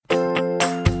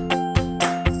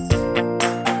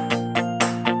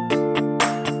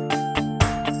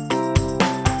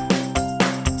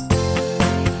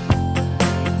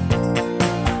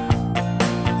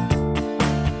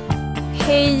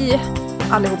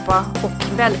allihopa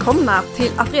och välkomna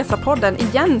till Att Resa-podden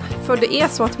igen. För det är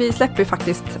så att vi släpper ju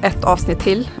faktiskt ett avsnitt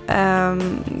till.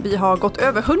 Vi har gått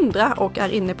över 100 och är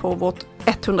inne på vårt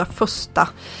 101:a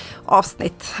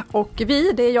avsnitt. Och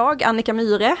det är jag, Annika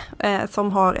Myhre,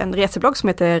 som har en reseblogg som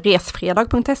heter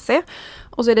resfredag.se.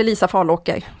 Och så är det Lisa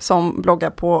Farlåker som bloggar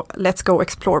på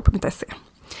letsgoexplore.se.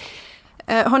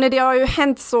 Hörrni, det har ju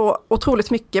hänt så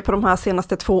otroligt mycket på de här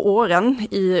senaste 2 åren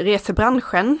i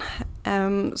resebranschen.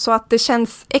 Så att det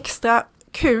känns extra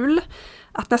kul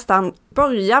att nästan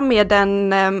börja med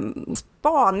en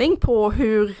spaning på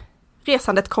hur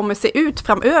resandet kommer se ut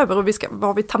framöver och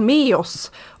vad vi tar med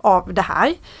oss av det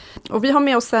här. Och vi har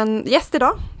med oss en gäst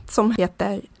idag som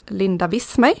heter Linda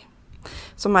Wissmey,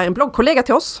 som är en bloggkollega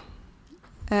till oss.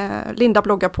 Linda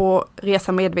bloggar på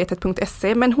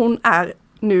resamedvetet.se, men hon är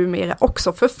numera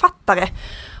också författare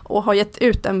och har gett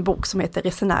ut en bok som heter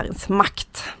Resenärens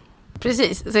makt.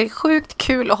 Precis, det är sjukt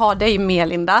kul att ha dig med,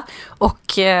 Linda, och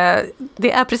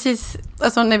det är precis,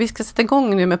 alltså när vi ska sätta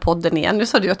igång nu med podden igen, nu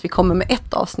sa du att vi kommer med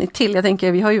ett avsnitt till, jag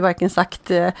tänker vi har ju varken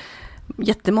sagt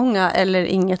jättemånga eller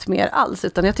inget mer alls,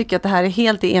 utan jag tycker att det här är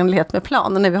helt i enlighet med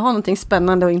planen. När vi har någonting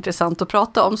spännande och intressant att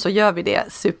prata om så gör vi det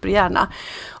supergärna.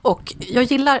 Och jag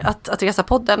gillar att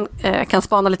Resa-podden kan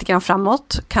spana lite grann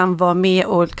framåt, kan vara med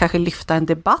och kanske lyfta en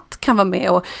debatt, kan vara med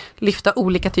och lyfta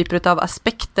olika typer av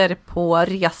aspekter på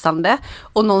resande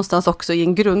och någonstans också i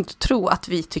en grundtro att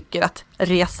vi tycker att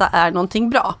resa är någonting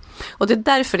bra. Och det är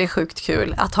därför det är sjukt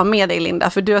kul att ha med dig, Linda,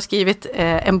 för du har skrivit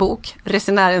en bok,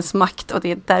 Resenärens makt, och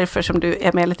det är därför som du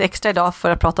är med lite extra idag för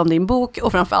att prata om din bok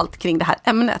och framförallt kring det här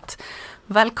ämnet.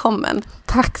 Välkommen.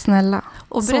 Tack snälla.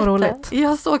 Och berätta, så roligt.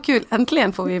 Ja, så kul.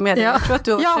 Äntligen får vi med dig. Ja. Jag tror att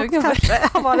du har sugen. Kanske. Jag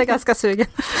har varit ganska sugen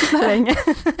länge.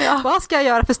 Ja. Vad ska jag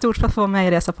göra för stort för att få mig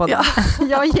i Resa-podden? Ja.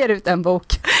 Jag ger ut en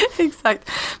bok. Exakt.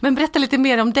 Men berätta lite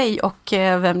mer om dig och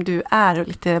vem du är och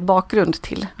lite bakgrund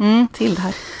till det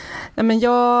här. Men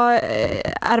jag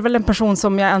är väl en person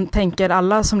som jag tänker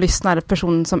alla som lyssnar,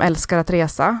 person som älskar att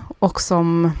resa och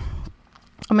som,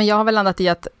 men jag har väl landat i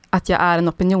att jag är en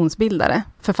opinionsbildare.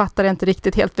 Författare är inte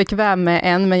riktigt helt bekväm med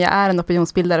än, men jag är en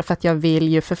opinionsbildare för att jag vill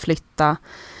ju förflytta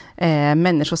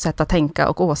människors sätt att tänka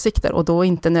och åsikter, och då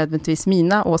inte nödvändigtvis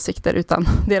mina åsikter utan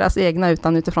deras egna,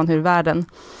 utan utifrån hur världen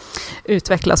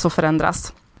utvecklas och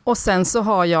förändras. Och sen så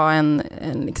har jag en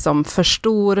liksom för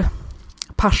stor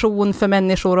passion för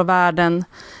människor och världen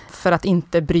för att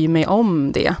inte bry mig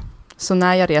om det. Så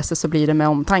när jag reser så blir det med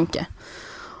omtanke.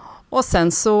 Och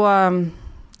sen så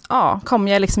kom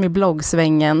jag liksom i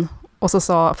bloggsvängen och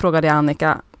så frågade jag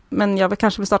Annika, men jag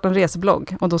kanske vill starta en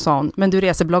reseblogg. Och då sa hon, men du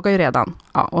resebloggar ju redan.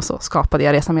 Ja, och så skapade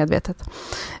jag Resa medvetet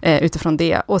utifrån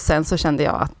det. Och sen så kände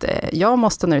jag att jag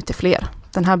måste nå ut till fler.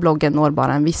 Den här bloggen når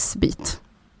bara en viss bit.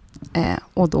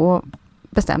 Och då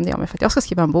bestämde jag mig för att jag ska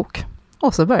skriva en bok.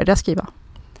 Och så började jag skriva.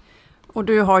 Och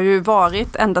du har ju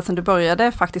varit, ända sedan du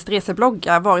började faktiskt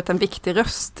reseblogga, varit en viktig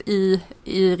röst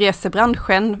i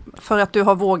resebranschen för att du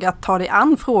har vågat ta dig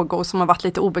an frågor som har varit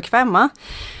lite obekväma.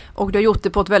 Och du har gjort det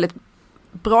på ett väldigt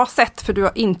bra sätt, för du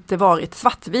har inte varit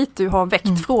svartvit. Du har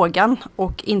väckt frågan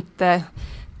och inte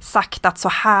sagt att så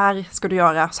här ska du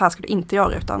göra, så här ska du inte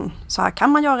göra, utan så här kan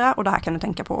man göra och det här kan du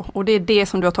tänka på. Och det är det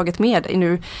som du har tagit med dig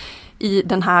nu i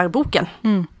den här boken.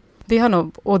 Det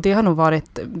har nog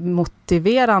varit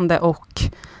motiverande och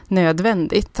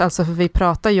nödvändigt. Alltså för vi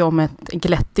pratar ju om ett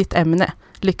glättigt ämne.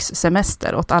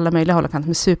 Lyxsemester åt alla möjliga håll och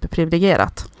kanter,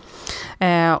 superprivilegierat.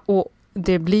 Och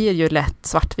det blir ju lätt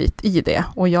svartvit i det.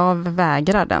 Och jag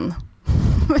vägrar den.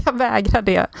 Jag vägrar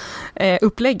det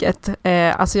upplägget.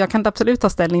 Alltså jag kan absolut ta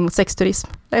ställning mot sexturism.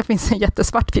 Det finns en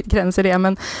jättesvartvit gräns i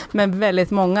det. Men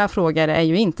väldigt många frågor är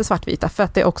ju inte svartvita. För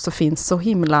att det också finns så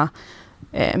himla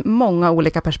många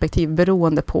olika perspektiv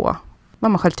beroende på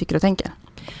vad man själv tycker och tänker.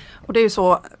 Och det är ju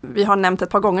så, vi har nämnt ett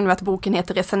par gånger nu att boken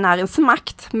heter Resenärens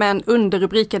makt, men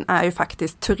underrubriken är ju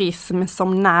faktiskt turism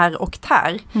som när och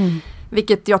tär.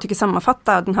 Vilket jag tycker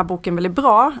sammanfattar den här boken väldigt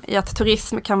bra, i att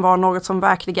turism kan vara något som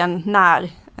verkligen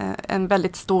när en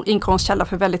väldigt stor inkomstkälla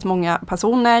för väldigt många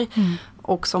personer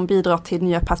och som bidrar till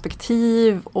nya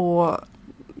perspektiv och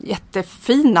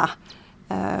jättefina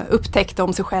upptäckter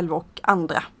om sig själv och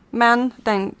andra. Men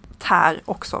den tär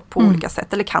också på olika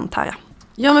sätt, eller kan tära.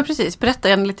 Ja, men precis. Berätta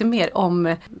gärna lite mer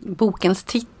om bokens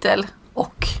titel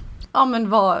och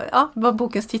vad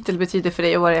bokens titel betyder för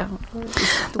dig och vad det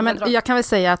är. Jag kan väl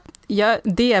säga att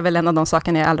det är väl en av de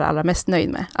sakerna jag är allra mest nöjd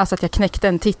med. Alltså att jag knäckte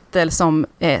en titel som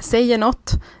säger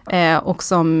något och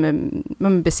som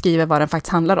beskriver vad den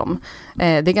faktiskt handlar om. Det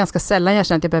är ganska sällan jag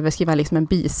känner att jag behöver skriva liksom en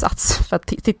bisats för att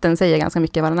titeln säger ganska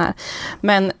mycket vad den är.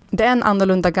 Men det är en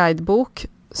annorlunda guidebok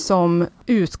som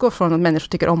utgår från att människor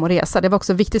tycker om att resa. Det var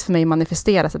också viktigt för mig att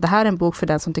manifestera att det här är en bok för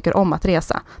den som tycker om att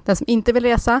resa. Den som inte vill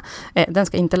resa, den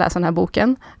ska inte läsa den här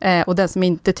boken. Och den som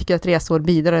inte tycker att resor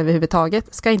bidrar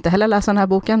överhuvudtaget ska inte heller läsa den här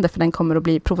boken, därför den kommer att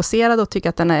bli provocerad och tycka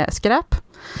att den är skräp.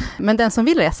 Men den som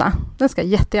vill resa, den ska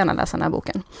jättegärna läsa den här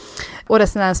boken. Och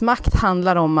resenärens makt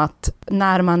handlar om att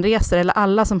när man reser, eller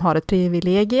alla som har ett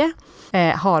privilegie,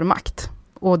 har makt.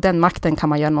 Och den makten kan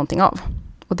man göra någonting av.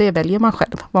 Och det väljer man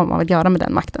själv, vad man vill göra med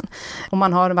den makten. Och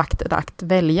man har makten att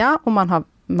välja och man har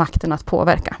makten att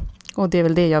påverka. Och det är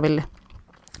väl det jag vill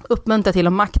uppmuntra till.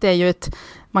 Och makt är ju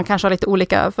man kanske har lite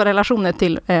olika relationer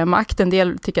till makt. En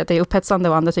del tycker att det är upphetsande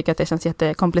och andra tycker att det känns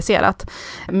jättekomplicerat.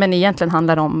 Men egentligen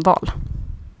handlar det om val.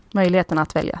 Möjligheten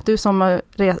att välja. Du som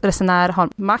resenär har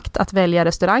makt att välja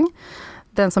restaurang.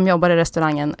 Den som jobbar i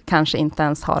restaurangen kanske inte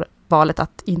ens har valet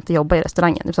att inte jobba i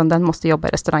restaurangen, utan den måste jobba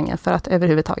i restaurangen för att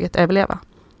överhuvudtaget överleva.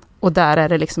 Och där är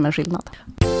det liksom en skillnad.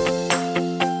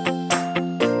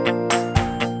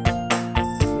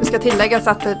 Det ska tilläggas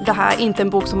att det här är inte en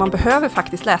bok som man behöver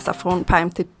faktiskt läsa från pärm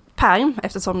till pärm,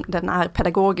 eftersom den är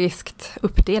pedagogiskt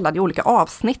uppdelad i olika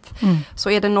avsnitt. Så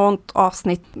är det något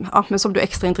avsnitt men som du är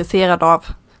extra intresserad av,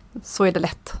 så är det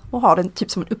lätt att ha den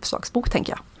typ som en uppslagsbok,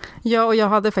 tänker jag. Ja, och jag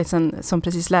hade faktiskt en som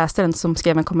precis läste den som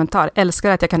skrev en kommentar.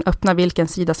 Älskar att jag kan öppna vilken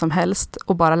sida som helst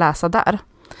och bara läsa där.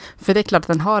 För det är klart att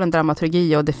den har en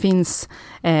dramaturgi och det finns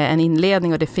en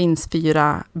inledning och det finns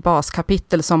 4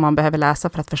 baskapitel som man behöver läsa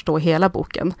för att förstå hela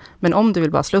boken. Men om du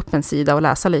vill bara slå upp en sida och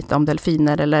läsa lite om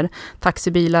delfiner eller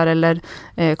taxibilar eller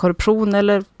korruption,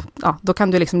 eller, då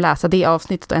kan du liksom läsa det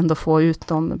avsnittet och ändå få ut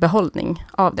någon behållning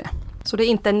av det. Så det är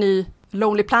inte en ny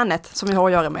Lonely Planet som vi har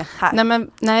att göra med här?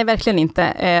 Nej, verkligen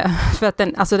inte. För att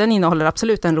den innehåller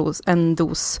absolut en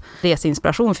dos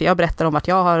reseinspiration. För jag berättar om vart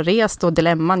jag har rest och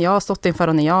dilemman jag har stått inför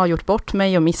och när jag har gjort bort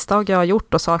mig och misstag jag har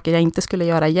gjort och saker jag inte skulle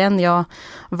göra igen. Jag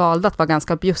valde att vara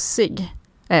ganska bjussig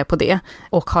på det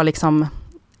och har liksom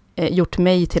gjort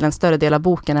mig till en större del av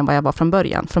boken än vad jag var från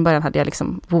början. Från början hade jag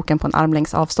liksom boken på en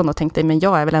armlängds avstånd och tänkte, men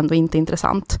jag är väl ändå inte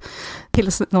intressant.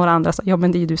 Tills några andra sa, ja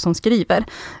men det är ju du som skriver.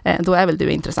 Då är väl du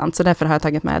intressant, så därför har jag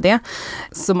tagit med det.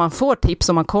 Så man får tips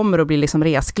och man kommer att bli liksom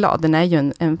resglad. Den är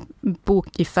ju en bok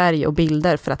i färg och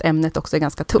bilder för att ämnet också är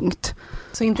ganska tungt.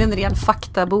 Så inte en ren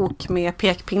faktabok med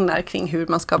pekpinnar kring hur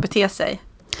man ska bete sig?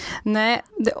 Nej,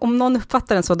 om någon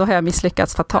uppfattar den så, då har jag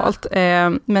misslyckats fatalt.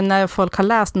 Men när folk har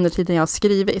läst under tiden jag har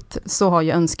skrivit, så har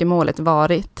ju önskemålet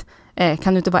varit,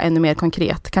 kan du inte vara ännu mer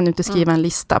konkret? Kan du inte skriva en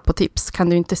lista på tips? Kan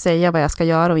du inte säga vad jag ska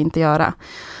göra och inte göra?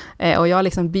 Och jag har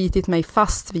liksom bitit mig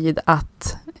fast vid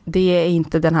att det är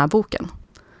inte den här boken.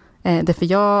 Därför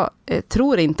jag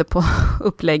tror inte på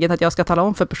upplägget att jag ska tala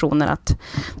om för personer att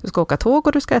du ska åka tåg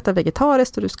och du ska äta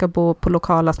vegetariskt och du ska bo på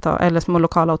små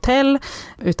lokala hotell.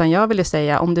 Utan jag vill ju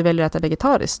säga, om du väljer att äta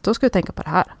vegetariskt, då ska du tänka på det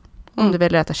här. Om du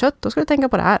väljer att äta kött, då ska du tänka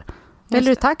på det här. Väljer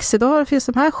du taxi, då finns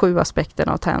de här 7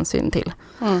 aspekterna att ta hänsyn till.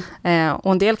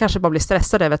 Och en del kanske bara blir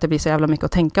stressade över att det blir så jävla mycket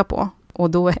att tänka på. Och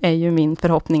då är ju min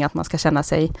förhoppning att man ska känna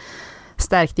sig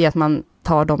stärkt i att man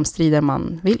tar de strider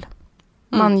man vill.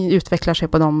 Man utvecklar sig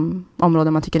på de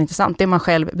områden man tycker är intressant. Det man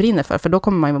själv brinner för då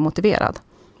kommer man ju vara motiverad.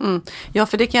 Ja,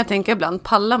 för det kan jag tänka ibland.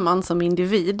 Pallar man som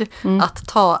individ att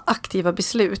ta aktiva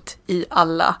beslut i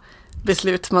alla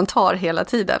beslut man tar hela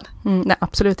tiden? Nej,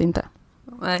 absolut inte.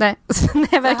 Nej,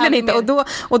 verkligen inte.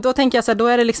 Och då tänker jag så här, då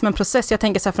är det liksom en process. Jag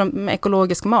tänker så här, från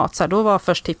ekologisk mat, så här, då var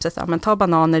först tipset så här, men ta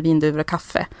bananer, vindruvor och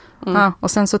kaffe.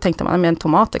 Och sen så tänkte man, men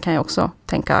tomater kan jag också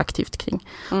tänka aktivt kring.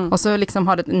 Och så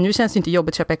liksom nu känns det inte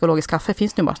jobbigt att köpa ekologisk kaffe,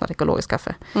 finns det ju bara snart ekologisk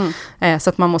kaffe. Så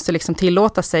att man måste liksom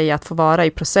tillåta sig att få vara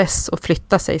i process och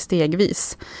flytta sig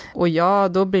stegvis. Och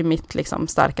då blir mitt liksom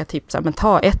starka tips, men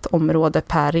ta ett område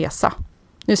per resa.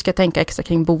 Nu ska jag tänka extra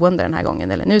kring boende den här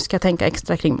gången, eller nu ska jag tänka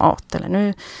extra kring mat,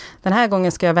 eller den här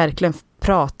gången ska jag verkligen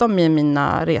prata med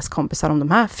mina reskompisar om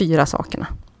de här 4 sakerna.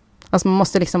 Alltså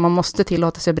man måste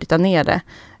tillåta sig att bryta ner det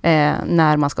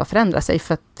när man ska förändra sig,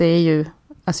 för att det är ju,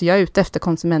 alltså jag är ute efter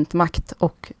konsumentmakt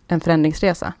och en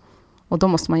förändringsresa, och då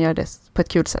måste man göra det på ett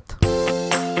kul sätt.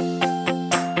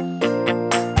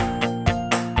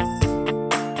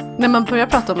 När man börjar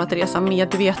prata om att resa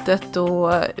medvetet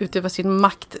och utöva sin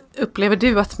makt, upplever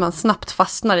du att man snabbt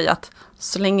fastnar i att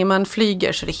så länge man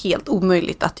flyger så är det helt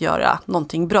omöjligt att göra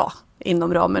någonting bra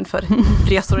inom ramen för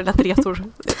resor, eller att resor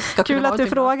ska Kul att du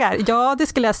frågar. Ja, det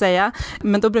skulle jag säga.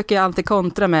 Men då brukar jag alltid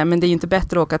kontra med, men det är ju inte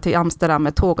bättre att åka till Amsterdam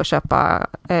med tåg och köpa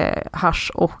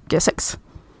hasch och sex.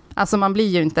 Alltså man blir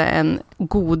ju inte en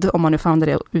god, om man nu får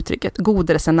använda det uttrycket, god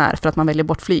resenär för att man väljer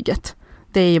bort flyget.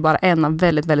 Det är ju bara en av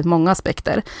väldigt, väldigt många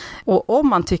aspekter. Och om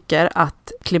man tycker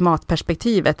att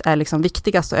klimatperspektivet är liksom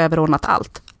viktigast och överordnat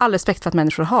allt, all respekt för att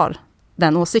människor har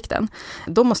den åsikten.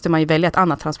 Då måste man ju välja ett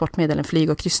annat transportmedel än flyg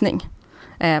och kryssning.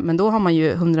 Men då har man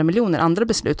ju 100 miljoner andra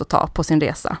beslut att ta på sin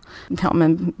resa. Ja,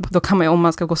 men då kan man ju, om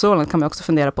man ska gå så långt, kan man också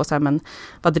fundera på så här, men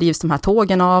vad drivs de här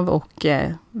tågen av och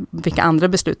vilka andra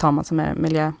beslut tar man som är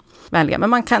miljövänliga.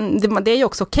 Men det är ju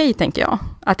också okej, tänker jag,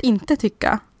 att inte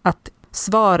tycka att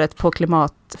svaret på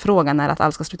klimatfrågan är att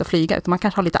alla ska sluta flyga, utan man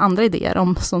kanske har lite andra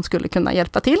idéer som skulle kunna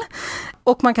hjälpa till.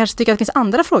 Och man kanske tycker att det finns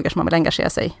andra frågor som man vill engagera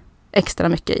sig extra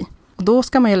mycket i. Och då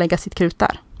ska man ju lägga sitt krut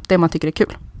där, det man tycker är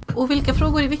kul. Och vilka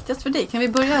frågor är viktigast för dig? Kan vi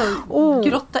börja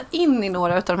grotta in i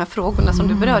några av de här frågorna som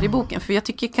du berör i boken? För jag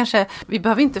tycker kanske, vi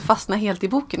behöver inte fastna helt i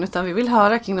boken, utan vi vill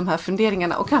höra kring de här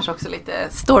funderingarna och kanske också lite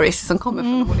stories som kommer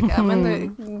från olika.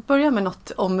 Men börja med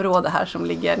något område här som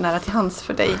ligger nära till hands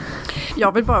för dig.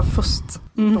 Jag vill bara först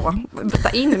då bryta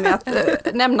in med att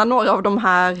nämna några av de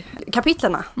här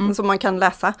kapitlerna som man kan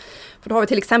läsa. För då har vi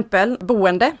till exempel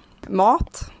boende,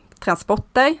 mat,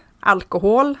 transporter,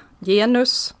 alkohol,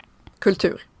 genus,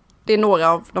 kultur. Det är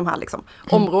några av de här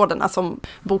områdena som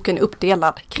boken är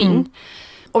uppdelad kring.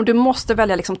 Om du måste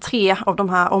välja 3 av de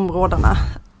här områdena.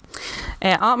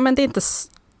 Ja, men det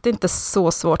är inte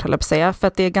så svårt, höll jag på att säga. För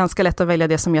att det är ganska lätt att välja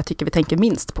det som jag tycker vi tänker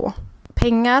minst på.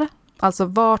 Pengar, alltså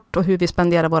vart och hur vi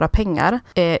spenderar våra pengar,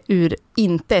 ur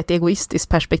inte ett egoistiskt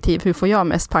perspektiv. Hur får jag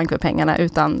mest pang för pengarna,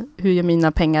 utan hur gör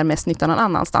mina pengar mest nytta någon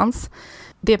annanstans.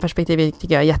 Det perspektivet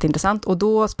tycker jag är jätteintressant, och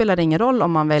då spelar det ingen roll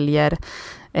om man väljer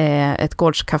ett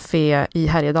gårdscafé i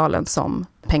Härjedalen som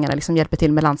pengarna hjälper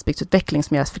till med landsbygdsutveckling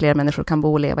som gör att fler människor kan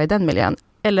bo och leva i den miljön.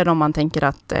 Eller om man tänker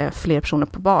att fler personer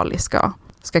på Bali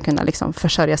ska kunna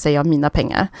försörja sig av mina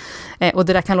pengar. Och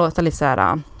det där kan låta lite så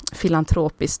här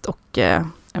filantropiskt och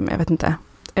jag vet inte,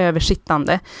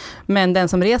 översittande. Men den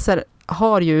som reser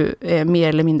har ju mer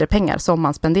eller mindre pengar som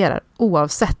man spenderar,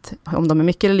 oavsett om de är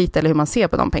mycket eller lite eller hur man ser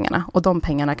på de pengarna. Och de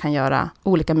pengarna kan göra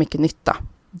olika mycket nytta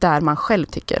där man själv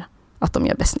tycker att de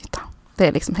gör bäst nytta. Det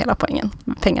är hela poängen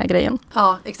med pengagrejen.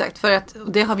 Ja, exakt. För att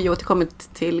det har vi återkommit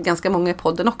till ganska många i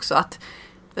podden också, att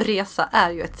resa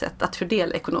är ju ett sätt att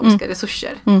fördela ekonomiska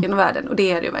resurser genom världen, och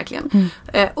det är det ju verkligen.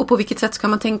 Och på vilket sätt ska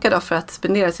man tänka då för att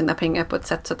spendera sina pengar på ett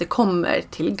sätt så att det kommer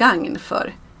till gagn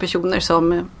för personer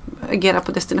som agerar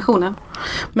på destinationen?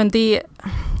 Men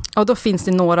då finns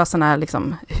det några sådana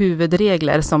här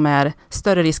huvudregler som är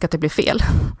större risk att det blir fel.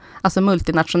 Alltså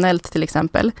multinationellt till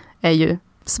exempel är ju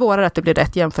svårare att det blir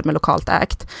rätt jämfört med lokalt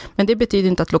ägt. Men det betyder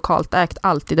inte att lokalt ägt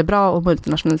alltid är bra och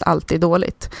multinationellt alltid är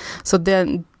dåligt. Så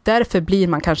därför blir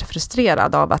man kanske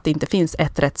frustrerad av att det inte finns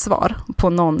ett rätt svar på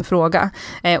någon fråga.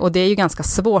 Och det är ju ganska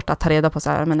svårt att ta reda på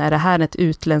men är det här ett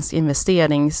utländskt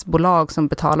investeringsbolag som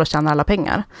betalar och tjänar alla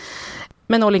pengar?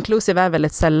 Men all inclusive är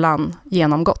väldigt sällan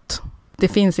genomgått. Det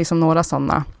finns några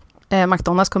sådana.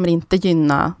 McDonalds kommer inte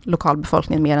gynna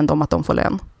lokalbefolkningen mer än att de får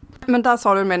lön. Men där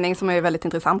sa du en mening som är väldigt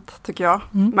intressant, tycker jag.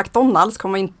 McDonalds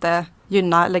kommer inte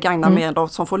gynna eller gagna mer än de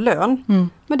som får lön.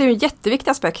 Men det är ju en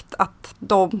jätteviktig aspekt att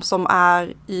de som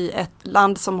är i ett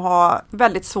land som har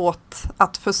väldigt svårt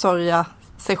att försörja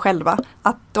sig själva,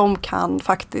 att de kan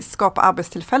faktiskt skapa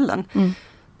arbetstillfällen.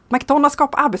 McDonalds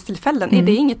skapar arbetstillfällen, är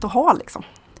det inget att ha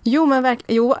Jo, men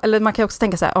eller man kan också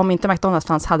tänka så här, om inte McDonalds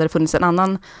fanns hade det funnits en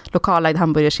annan lokalägd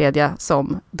hamburgerkedja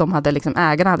som de hade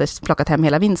ägarna hade plockat hem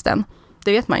hela vinsten.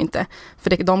 Det vet man inte.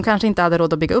 För de kanske inte hade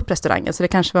råd att bygga upp restaurangen. Så det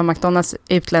kanske var McDonalds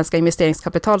utländska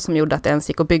investeringskapital som gjorde att det ens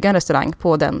gick att bygga en restaurang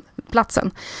på den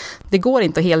platsen. Det går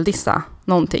inte att heldissa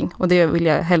någonting. Och det vill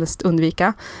jag helst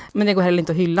undvika. Men det går heller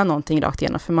inte att hylla någonting rakt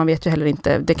igenom. För man vet ju heller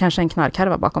inte. Det kanske är en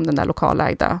knarkhärva bakom den där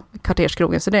lokalägda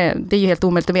kvarterskrogen. Så det är ju helt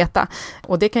omöjligt att veta.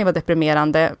 Och det kan ju vara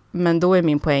deprimerande. Men då är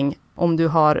min poäng. Om du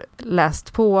har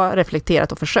läst på,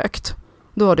 reflekterat och försökt.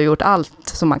 Då har du gjort allt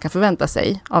som man kan förvänta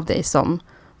sig av dig som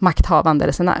makthavande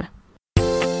resenär.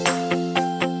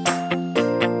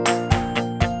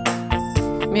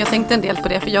 Men jag tänkte en del på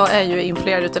det, för jag är ju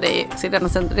influerad utav dig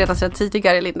redan sedan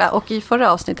tidigare, Linda. Och i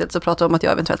förra avsnittet så pratade vi om att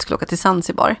jag eventuellt skulle åka till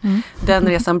Zanzibar. Den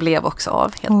resan blev också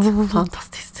av. Helt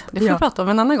fantastiskt. Det får vi prata om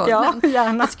en annan gång. Ja,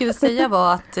 gärna. Jag skulle säga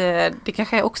var att det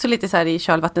kanske är också lite så här i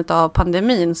kölvattnet av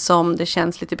pandemin som det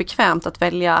känns lite bekvämt att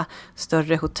välja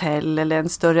större hotell eller en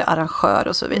större arrangör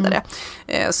och så vidare.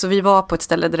 Så vi var på ett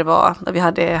ställe där vi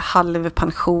hade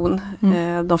halvpension.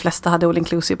 De flesta hade all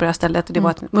inclusive på det här stället. Det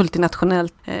var ett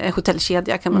multinationellt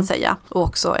hotellkedja kan man säga. Och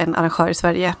också en arrangör i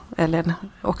Sverige, eller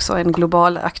också en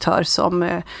global aktör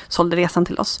som sålde resan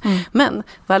till oss. Men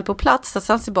väl på plats, att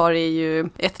Zanzibar är ju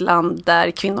ett land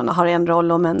där kvinnorna har en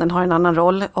roll och männen har en annan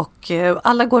roll. Och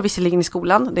alla går visserligen i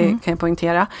skolan, det kan jag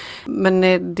poängtera. Men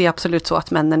det är absolut så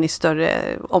att männen i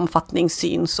större omfattning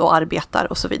syns och arbetar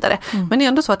och så vidare. Men det är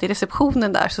ändå så att i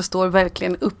receptionen där så står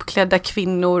verkligen uppklädda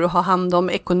kvinnor och har hand om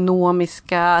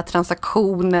ekonomiska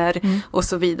transaktioner och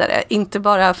så vidare. Inte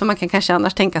bara, för man kan kanske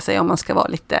annars tänka sig om man ska vara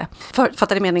lite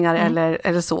författade meningar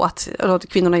eller så, att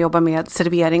kvinnorna jobbar med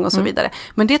servering och så vidare.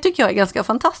 Men det tycker jag är ganska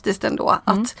fantastiskt ändå,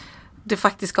 att det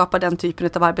faktiskt skapar den typen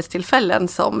av arbetstillfällen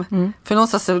som, för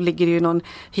någonstans så ligger det ju någon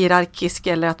hierarkisk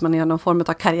eller att man är någon form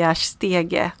av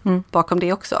karriärstege bakom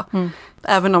det också.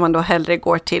 Även om man då hellre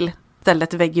går till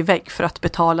stället vägg i vägg för att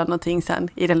betala någonting sen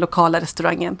i den lokala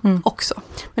restaurangen också.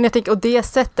 Men jag tänker, och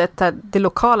det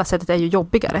lokala sättet är ju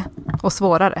jobbigare och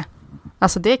svårare.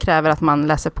 Alltså det kräver att man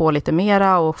läser på lite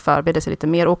mera och förbereder sig lite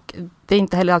mer, och det är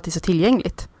inte heller alltid så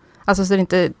tillgängligt. Alltså så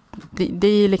det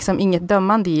är liksom inget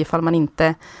dömande ifall man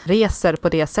inte reser på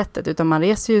det sättet, utan man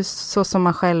reser ju så som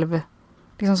man själv,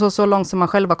 liksom så långt som man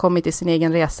själv har kommit i sin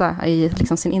egen resa, i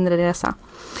liksom sin inre resa.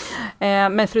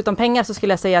 Men förutom pengar så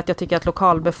skulle jag säga att jag tycker att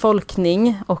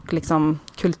lokalbefolkning och liksom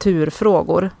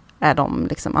kulturfrågor är de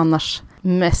liksom annars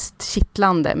mest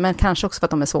kittlande, men kanske också för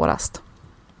att de är svårast.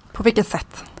 På vilket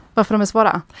sätt? Varför de är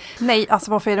svåra? Nej,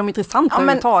 alltså varför är de intressanta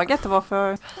överhuvudtaget?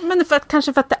 Varför? Men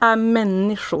kanske för att det är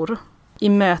människor. I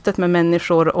mötet med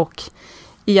människor och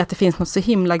i att det finns något så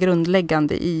himla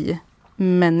grundläggande i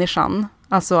människan.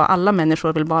 Alltså alla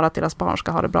människor vill bara att deras barn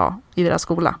ska ha det bra i deras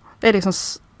skola. Det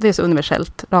är så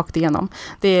universellt, rakt igenom.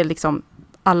 Det är liksom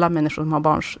alla människor som har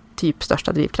barns typ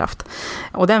största drivkraft.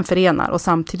 Och den förenar, och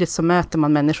samtidigt så möter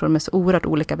man människor med så oerhört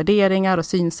olika värderingar och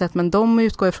synsätt, men de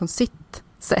utgår från sitt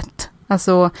sätt.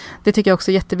 Alltså, det tycker jag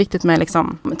också är jätteviktigt med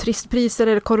liksom turistpriser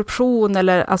eller korruption,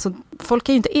 eller alltså, folk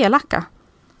är ju inte elaka.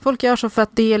 Folk gör så för att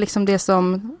det är liksom det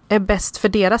som är bäst för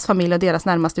deras familj och deras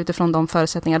närmaste utifrån de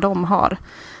förutsättningar de har.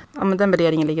 Ja, men den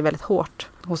värderingen ligger väldigt hårt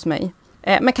hos mig.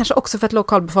 Men kanske också för att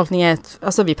lokalbefolkning är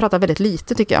alltså vi pratar väldigt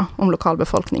lite tycker jag om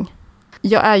lokalbefolkning.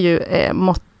 Jag är ju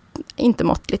inte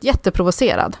måttligt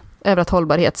jätteprovocerad över att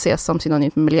hållbarhet ses som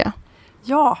synonymt med miljö.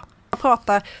 Ja, jag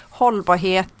pratar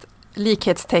hållbarhet,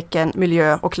 likhetstecken,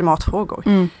 miljö och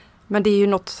klimatfrågor. Men det är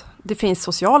ju det finns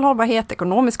social hållbarhet,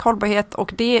 ekonomisk hållbarhet,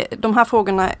 och de här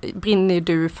frågorna brinner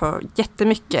du för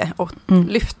jättemycket att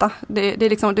lyfta.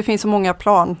 Det finns så många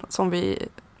plan som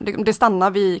det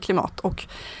stannar vid klimat och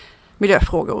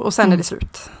miljöfrågor och sen är det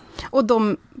slut. Och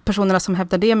de personerna som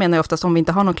hävdar det menar ju oftast om vi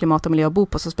inte har någon klimat och miljö att bo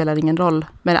på så spelar det ingen roll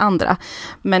med det andra.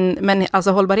 Men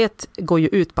alltså hållbarhet går ju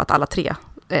ut på att alla tre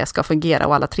ska fungera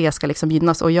och alla tre ska liksom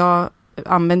gynnas, och jag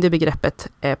använder begreppet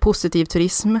positiv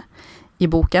turism i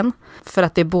boken för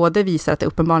att det både visar att det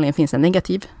uppenbarligen finns en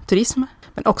negativ turism,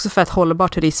 men också för att hållbar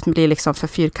turism blir liksom för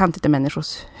fyrkantigt i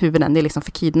människors huvuden. Det är liksom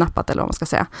för kidnappat eller vad man ska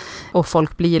säga. Och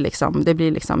folk blir liksom, det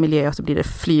blir liksom miljö och så blir det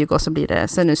flyg och så blir det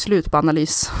sen nu slut på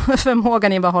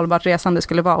analysförmågan i vad hållbart resande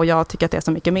skulle vara, och jag tycker att det är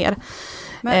så mycket mer.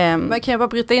 Men kan jag bara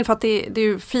bryta in för att det är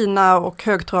ju fina och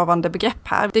högtravande begrepp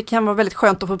här. Det kan vara väldigt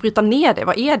skönt att få bryta ner det.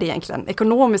 Vad är det egentligen?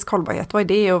 Ekonomisk hållbarhet, vad är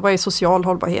det, och vad är social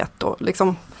hållbarhet? Och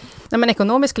liksom... Nej, men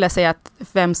ekonomiskt skulle jag säga att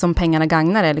vem som pengarna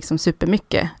gagnar är liksom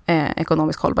supermycket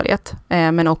ekonomisk hållbarhet.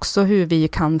 Men också hur vi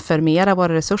kan förmera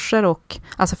våra resurser och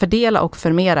alltså fördela och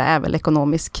förmera är väl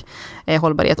ekonomisk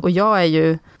hållbarhet. Och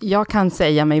jag kan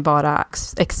säga mig vara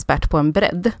expert på en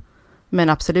bredd, men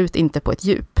absolut inte på ett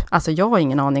djup. Alltså jag har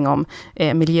ingen aning om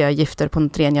miljögifter på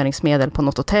något rengöringsmedel på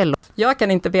något hotell. Jag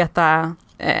kan inte veta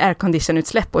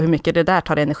aircondition-utsläpp och hur mycket det där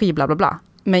tar energi, bla bla bla.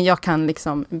 Men jag kan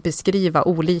liksom beskriva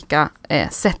olika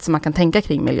sätt som man kan tänka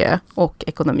kring miljö och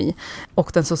ekonomi.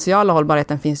 Och den sociala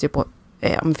hållbarheten finns ju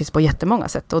på jättemånga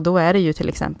sätt. Och då är det ju till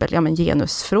exempel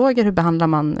genusfrågor. Hur behandlar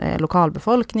man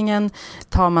lokalbefolkningen?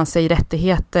 Tar man sig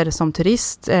rättigheter som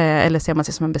turist? Eller ser man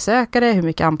sig som en besökare? Hur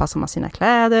mycket anpassar man sina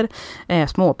kläder?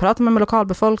 Småpratar man med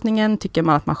lokalbefolkningen? Tycker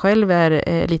man att man själv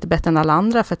är lite bättre än alla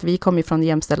andra? För att vi kommer ju från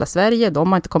jämställda Sverige.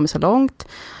 De har inte kommit så långt.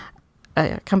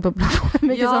 Jag kan bubbla på hur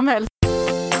mycket som helst.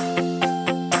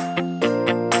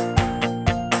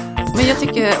 Men jag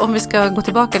tycker om vi ska gå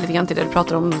tillbaka lite grann till det du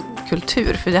pratar om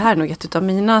kultur, för det här är nog ett av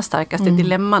mina starkaste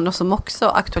dilemman och som också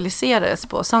aktualiserades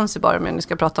på Zanzibar, men nu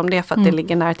ska prata om det för att det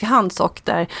ligger nära till hands, och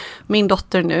där min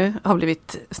dotter nu har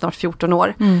blivit snart 14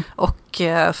 år och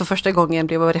för första gången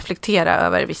blev att reflektera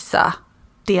över vissa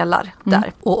delar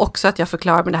där. Och också att jag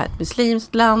förklarar med det här ett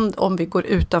muslimskt land, om vi går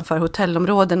utanför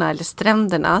hotellområdena eller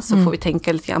stränderna så får vi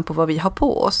tänka lite grann på vad vi har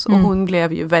på oss, och hon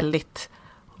blev ju väldigt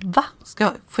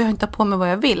får jag inte ha på mig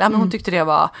vad jag vill? Men hon tyckte det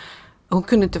var Hon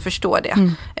kunde inte förstå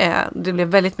det. Det blev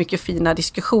väldigt mycket fina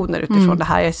diskussioner utifrån det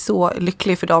här. Jag är så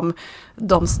lycklig för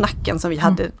de snacken som vi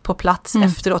hade på plats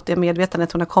efteråt, det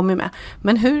medvetandet hon har kommit med.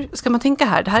 Men hur ska man tänka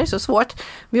här? Det här är så svårt.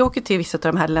 Vi åker till vissa av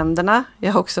de här länderna.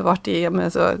 Jag har också varit i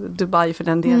Dubai för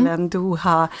den delen,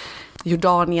 Doha,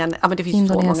 Jordanien, men det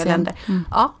finns så många länder.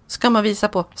 Ja, ska man visa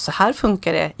på så här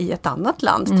funkar det i ett annat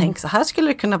land? Tänk så här skulle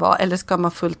det kunna vara. Eller ska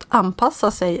man fullt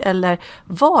anpassa sig? Eller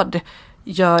vad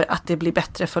gör att det blir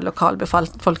bättre för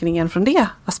lokalbefolkningen från det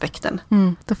aspekten?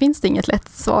 Då finns det inget lätt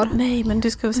svar. Nej, men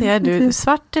du ska säga du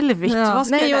svart eller vitt? Ja.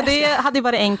 Nej, och det hade ju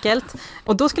varit enkelt.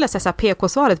 Och då skulle jag säga så här,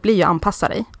 PK-svaret blir ju anpassa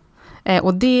dig.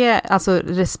 Och det, alltså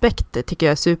respekt tycker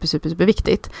jag är super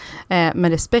viktigt. Men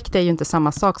respekt är ju inte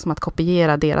samma sak som att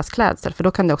kopiera deras klädsel. För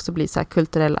då kan det också bli så här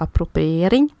kulturell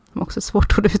appropriering. Som också är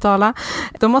svårt att uttala.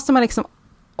 Då måste man liksom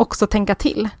också tänka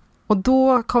till. Och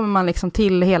då kommer man liksom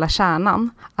till hela kärnan.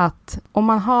 Att om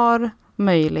man har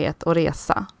möjlighet att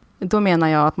resa. Då menar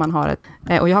jag att man har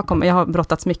ett... Och jag har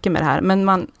brottats mycket med det här.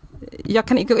 Men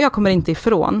jag kommer inte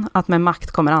ifrån att med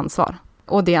makt kommer ansvar.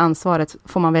 Och det ansvaret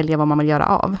får man välja vad man vill göra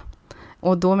av.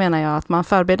 Och då menar jag att man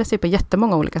förbereder sig på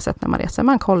jättemånga olika sätt när man reser.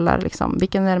 Man kollar liksom,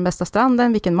 vilken är den bästa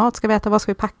stranden, vilken mat ska vi äta, vad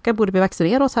ska vi packa, borde vi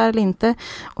vaccinera oss här eller inte?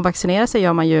 Och vaccinera sig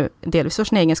gör man ju delvis för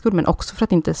sin egen skull, men också för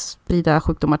att inte sprida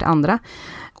sjukdomar till andra.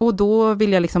 Och då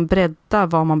vill jag liksom bredda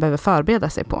vad man behöver förbereda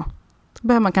sig på. Då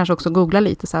behöver man kanske också googla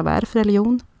lite, så här, vad är det för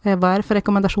religion? Vad är det för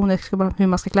rekommendationer hur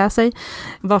man ska klä sig?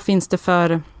 Vad finns det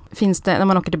när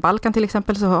man åker till Balkan till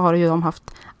exempel, så har ju de haft,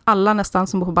 alla nästan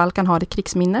som bor på Balkan har ett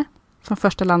krigsminne från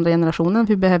första eller andra generationen.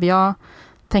 Hur behöver jag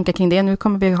tänka kring det? Nu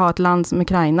kommer vi ha ett land som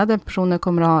Ukraina där personer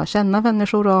kommer att känna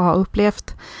människor och ha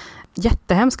upplevt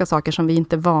jättehemska saker som vi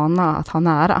inte är vana att ha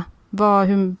nära.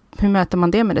 Hur möter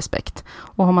man det med respekt?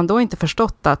 Och har man då inte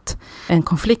förstått att en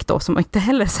konflikt då, som inte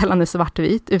heller sällan är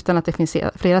svartvit, utan att det finns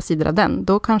flera sidor av den,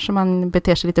 då kanske man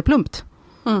beter sig lite plumpt.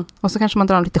 Och så kanske man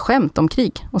drar lite skämt om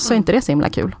krig. Och så är inte det så himla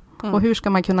kul. Och hur ska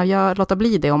man kunna låta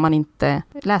bli det om man inte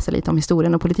läser lite om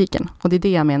historien och politiken? Och det är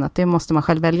det jag menar, att det måste man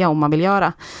själv välja om man vill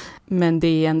göra. Men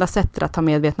det enda sättet att ta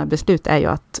medvetna beslut är ju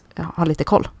att ha lite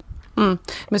koll.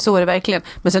 Men så är det verkligen.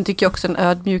 Men sen tycker jag också en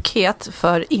ödmjukhet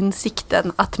för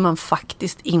insikten att man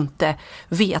faktiskt inte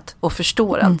vet och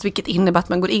förstår allt. Vilket innebär att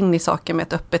man går in i saker med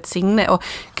ett öppet sinne. Och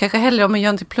kanske hellre om man gör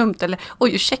en till plumpt eller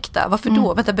oj ursäkta, varför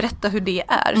då? Vänta, berätta hur det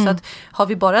är. Så att har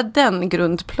vi bara den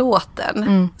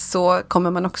grundplåten så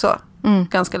kommer man också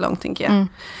ganska långt, tänker jag.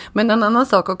 Men en annan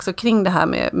sak också kring det här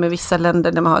med vissa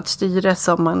länder där man har ett styre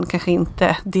som man kanske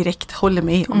inte direkt håller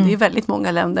med om. Det är väldigt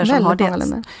många länder som har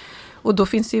det. Och då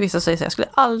finns det ju vissa som säger att jag skulle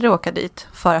aldrig åka dit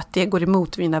för att det går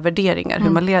emot mina värderingar, hur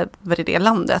man lever i det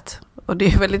landet. Och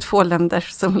det är väldigt få länder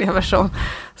som lever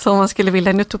som man skulle vilja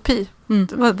en utopi.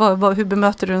 Hur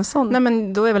bemöter du en sån? Nej,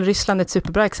 men då är väl Ryssland ett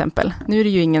superbra exempel.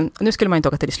 Nu skulle man inte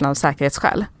åka till Ryssland av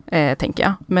säkerhetsskäl, tänker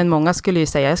jag. Men många skulle ju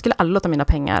säga, jag skulle aldrig låta mina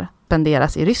pengar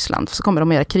spenderas i Ryssland, för så kommer de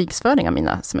att göra krigsföring av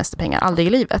mina semesterpengar, aldrig i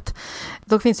livet.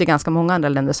 Då finns det ganska många andra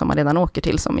länder som man redan åker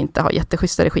till som inte har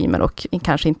jätteschyssta regimer och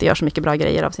kanske inte gör så mycket bra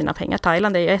grejer av sina pengar.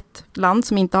 Thailand är ett land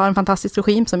som inte har en fantastisk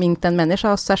regim, som inte en människa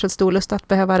har särskilt stor lust att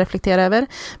behöva reflektera över.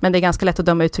 Men det är ganska lätt att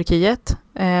döma ut Turkiet,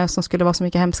 som skulle vara så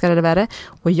mycket hemskare eller värre.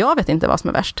 Och jag vet inte vad som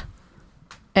är värst.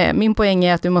 Min poäng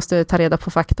är att du måste ta reda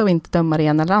på fakta och inte döma det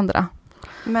ena eller andra.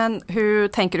 Men hur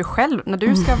tänker du själv när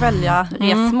du ska välja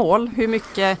resmål? Hur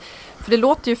mycket, för det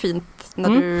låter ju fint när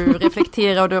du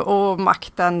reflekterar och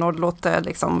makten och det låter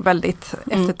liksom väldigt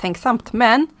eftertänksamt.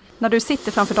 Men när du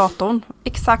sitter framför datorn,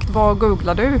 exakt vad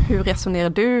googlar du? Hur resonerar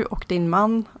du och din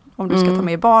man om du ska ta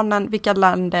med barnen? Vilka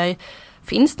länder,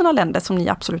 finns det några länder som ni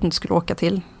absolut inte skulle åka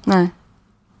till? Nej.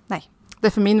 Nej.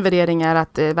 Därför min värdering är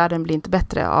att världen blir inte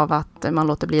bättre av att man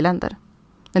låter bli länder.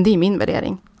 Men det är min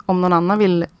värdering. Om någon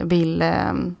annan vill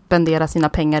spendera sina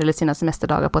pengar eller sina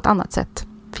semesterdagar på ett annat sätt,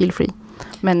 feel free.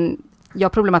 Men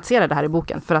jag problematiserar det här i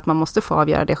boken för att man måste få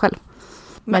avgöra det själv.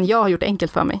 Men jag har gjort det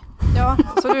enkelt för mig. Ja,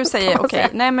 så du säger okej,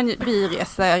 nej men vi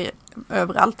reser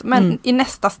överallt. Men i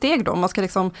nästa steg då, om man ska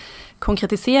liksom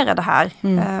konkretisera det här.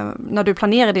 När du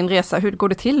planerar din resa, hur går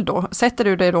det till då? Sätter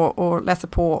du dig då och läser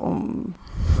på om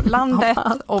landet,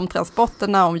 om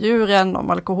transporterna, om djuren, om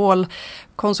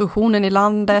alkoholkonsumtionen i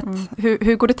landet?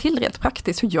 Hur går det till rent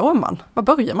praktiskt? Hur gör man? Var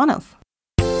börjar man ens?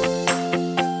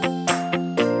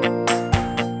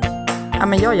 Ja,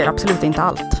 men jag gör absolut inte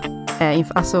allt.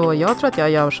 Alltså, jag tror att jag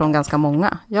gör som ganska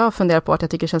många. Jag funderar på att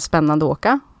jag tycker det känns spännande att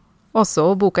åka. Och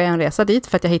så bokar jag en resa dit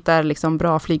för att jag hittar liksom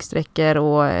bra flygsträckor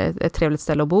och ett trevligt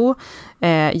ställe att bo.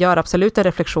 Gör absolut en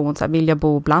reflektion, så här, vill jag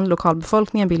bo bland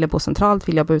lokalbefolkningen, vill jag bo centralt,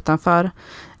 vill jag bo utanför?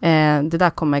 Det där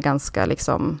kommer ganska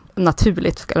liksom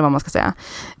naturligt, eller vad man ska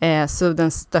säga. Så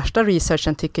den största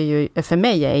researchen tycker ju för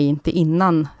mig är inte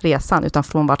innan resan, utan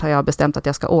från vart har jag bestämt att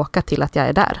jag ska åka till att jag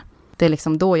är där. Det är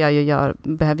liksom då jag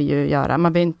behöver göra,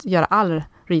 man behöver inte göra all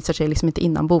research är liksom inte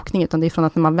innan bokning, utan det är från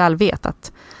att när man väl vet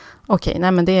att okej,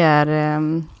 nej men det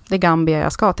är Gambia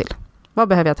jag ska till. Vad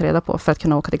behöver jag ta reda på för att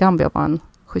kunna åka till Gambia och vara en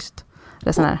schysst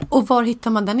resenär? Och var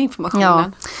hittar man den informationen?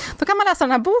 Ja, då kan man läsa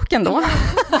den här boken då.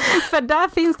 För där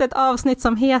finns det ett avsnitt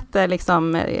som heter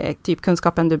liksom, typ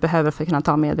kunskapen du behöver för att kunna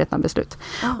ta medvetna beslut.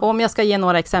 Och om jag ska ge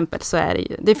några exempel så är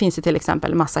det finns ju till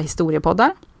exempel massa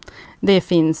historiepoddar. Det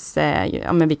finns,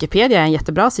 Wikipedia är en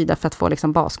jättebra sida för att få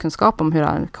liksom baskunskap om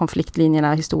hur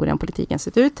konfliktlinjerna, historien och politiken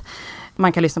sett ut.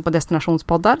 Man kan lyssna på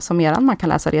destinationspoddar som eran, man kan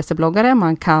läsa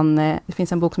resebloggare, det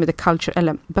finns en bok som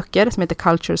heter böcker som heter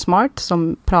Culture Smart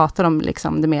som pratar om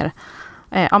liksom det mer,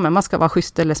 man ska vara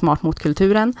schysst eller smart mot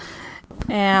kulturen.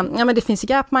 Men det finns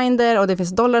Gapminder och det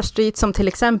finns Dollar Street som till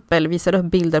exempel visar upp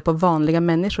bilder på vanliga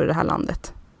människor i det här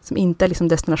landet. Som inte är liksom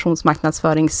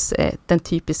destinationsmarknadsförings, den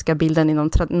typiska bilden i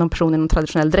någon person i någon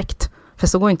traditionell dräkt. För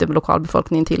så går inte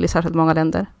lokalbefolkningen till i särskilt många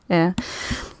länder.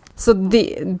 Så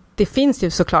det finns ju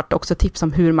såklart också tips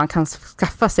om hur man kan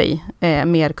skaffa sig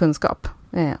mer kunskap.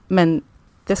 Men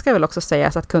det ska väl också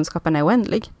sägas att kunskapen är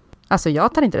oändlig. Alltså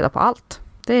jag tar inte reda på allt.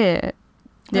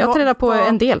 Jag tar reda på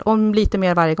en del, om lite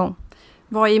mer varje gång.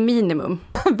 Vad är minimum?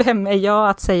 Vem är jag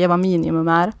att säga vad minimum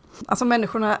är? Alltså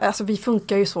människorna, vi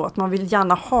funkar ju så att man vill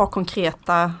gärna ha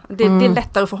konkreta, det är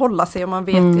lättare att förhålla sig om man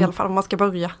vet i alla fall om man ska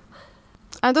börja.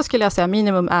 Då skulle jag säga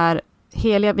minimum är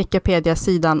hela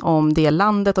Wikipedia-sidan om det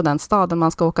landet och den staden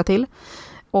man ska åka till.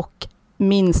 Och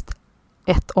minst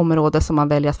ett område som man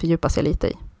väljer att fördjupa sig lite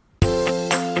i.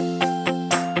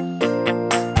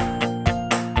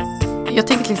 Jag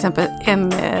tänker till exempel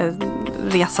en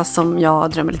resa som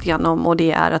jag drömmer lite grann om, och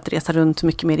det är att resa runt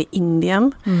mycket mer i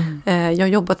Indien. Jag har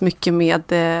jobbat mycket med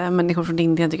människor från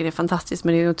Indien, jag tycker det är fantastiskt,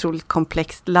 men det är ett otroligt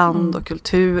komplext land och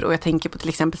kultur, och jag tänker på till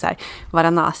exempel så här,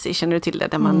 Varanasi, känner du till det?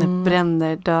 Där man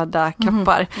bränner döda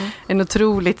kroppar. En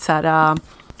otroligt så här,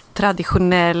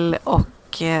 traditionell och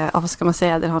vad ska man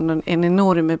säga, det har en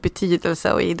enorm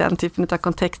betydelse, och i den typen av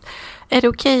kontext. Är det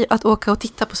okej att åka och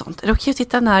titta på sånt? Är det okej att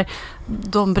titta när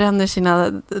de bränner sina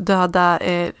döda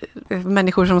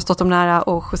människor som har stått dem nära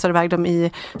och skjutsar iväg dem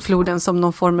i floden som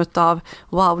någon form av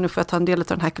wow, nu får jag ta en del av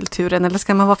den här kulturen, eller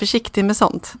ska man vara försiktig med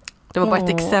sånt? Det var bara ett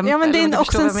exempel. Ja, men det är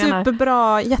också en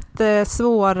superbra,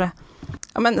 jättesvår,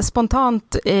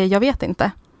 spontant, jag vet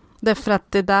inte. Därför att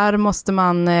det där måste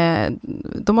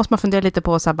man fundera lite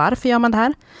på så här, varför gör man det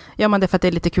här? Gör man det för att det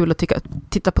är lite kul att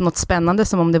titta på något spännande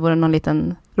som om det vore någon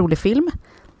liten rolig film?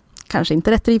 Kanske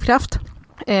inte rätt drivkraft.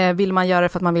 Vill man göra det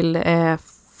för att man vill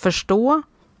förstå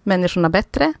människorna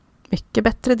bättre? Mycket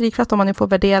bättre drivkraft om man nu får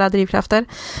värdera drivkrafter.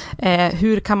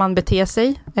 Hur kan man bete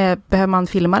sig? Behöver man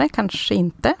filma det? Kanske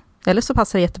inte. Eller så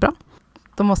passar det jättebra.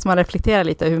 Då måste man reflektera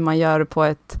lite hur man gör det på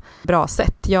ett bra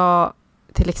sätt.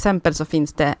 Till exempel så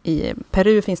finns det i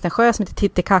Peru finns det en sjö som heter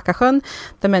Titicacasjön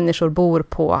där människor bor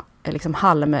på liksom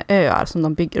halmöar som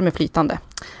de bygger med flytande.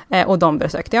 Och de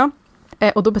besökte jag.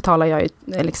 Och då betalar jag ju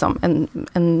liksom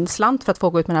en slant för att få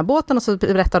gå ut med den här båten, och så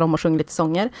berättar de och sjunger lite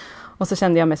sånger. Och så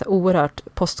kände jag mig så oerhört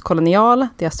postkolonial,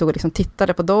 där jag stod och liksom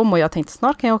tittade på dem, och jag tänkte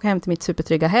snart kan jag åka hem till mitt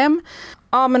supertrygga hem.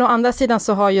 Ja, men å andra sidan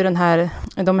så har ju de här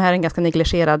en ganska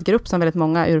negligerad grupp som väldigt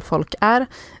många urfolk är.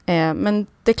 Men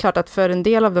det är klart att för en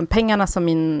del av de pengarna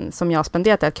som jag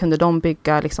spenderat kunde de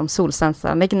bygga liksom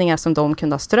solcellsanläggningar som de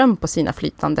kunde ha ström på sina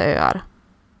flytande öar.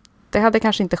 Det hade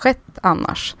kanske inte skett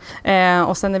annars.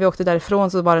 Och sen när vi åkte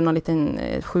därifrån så var det någon liten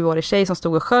 7-årig tjej som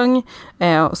stod och sjöng.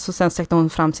 Och så sen sträckte hon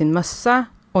fram sin mössa.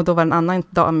 Och då var en annan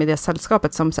dam i det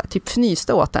sällskapet som så här, typ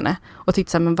fnyste åt henne. Och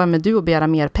tyckte så här, men vad med du att begära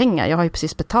mer pengar? Jag har ju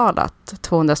precis betalat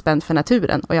 200 spänn för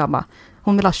naturen. Och jag bara,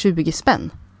 hon vill ha 20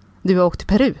 spänn. Du har åkt till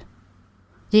Peru.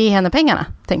 Ge henne pengarna,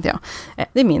 tänkte jag.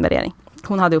 Det är min värdering.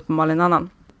 Hon hade uppenbarligen en annan.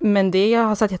 Men det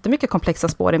har satt jättemycket komplexa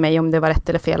spår i mig, om det var rätt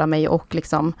eller fel av mig. Och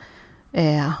liksom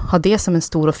ha det som en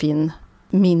stor och fin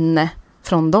minne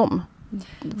från dem.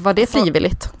 Var det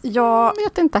frivilligt? Jag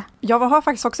vet inte. Jag har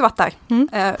faktiskt också varit där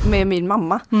med min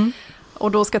mamma.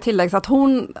 Och då ska tilläggas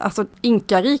att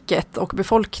Inkariket och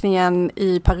befolkningen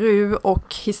i Peru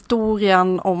och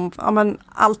historien om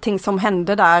allting som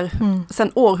hände där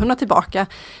sedan århundraden tillbaka.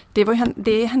 Det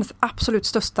är hennes absolut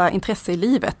största intresse i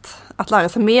livet. att lära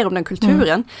sig mer om den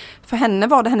kulturen. För henne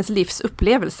var det hennes livs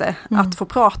upplevelse att få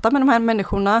prata med de här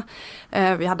människorna.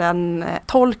 Vi hade en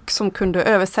tolk som kunde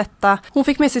översätta. Hon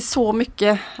fick med sig så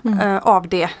mycket av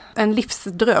det. En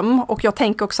livsdröm. Och jag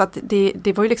tänker också att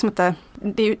det var ju liksom inte,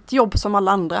 det är ju ett jobb som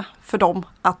alla andra för dem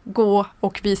att gå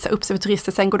och visa upp sig för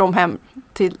turister. Sen går de hem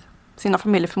till sina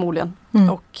familjer förmodligen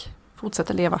och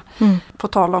fortsätter leva. På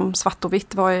tal om svart och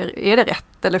vitt, är det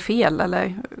rätt eller fel?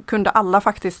 Eller kunde alla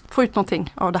faktiskt få ut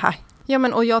någonting av det här? Ja,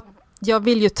 men och jag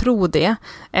vill ju tro det.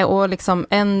 Och liksom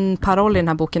en paroll i den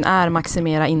här boken är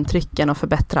maximera intrycken och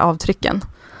förbättra avtrycken.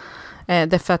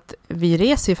 Därför att vi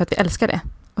reser ju för att vi älskar det.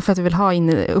 Och för att vi vill ha in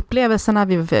upplevelserna,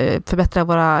 vi vill förbättra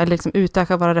eller liksom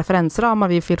utöka våra referensramar,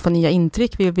 vi vill få nya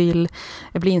intryck, vi vill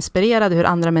bli inspirerade hur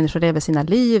andra människor lever sina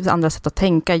liv, andra sätt att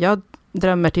tänka. Jag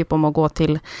drömmer typ om att gå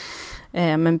till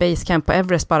en basecamp på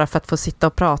Everest bara för att få sitta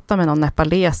och prata med någon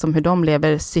nepales om hur de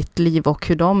lever sitt liv och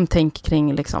hur de tänker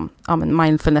kring liksom,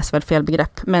 mindfulness, väl fel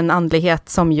begrepp, men andlighet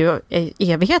som ju är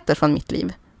evigheter från mitt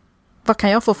liv. Vad kan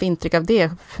jag få för intryck av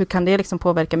det? Hur kan det liksom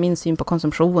påverka min syn på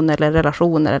konsumtion eller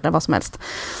relationer eller vad som helst?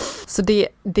 Så det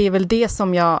är väl det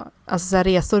som alltså så här,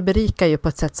 resor berikar ju på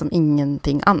ett sätt som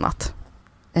ingenting annat.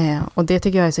 Och det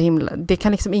tycker jag är så himla, det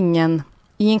kan liksom ingen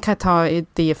kan ta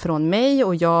det från mig,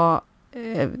 och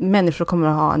människor kommer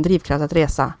att ha en drivkraft att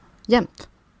resa jämt.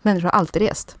 Människor har alltid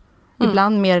rest.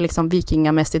 Ibland mer liksom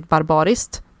vikingamässigt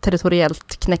barbariskt,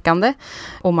 territoriellt knäckande.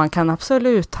 Och man kan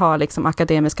absolut ha liksom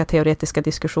akademiska, teoretiska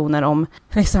diskussioner om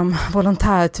liksom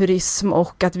volontärturism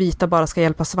och att vita bara ska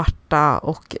hjälpa svarta.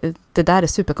 Och det där är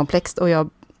superkomplext, och jag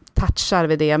touchar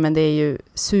vid det, men det är ju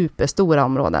superstora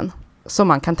områden som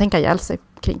man kan tänka ihjäl sig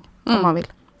kring om man vill.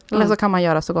 Eller så kan man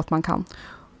göra så gott man kan.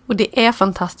 Och det är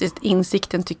fantastiskt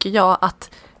insikten, tycker jag, att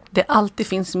det alltid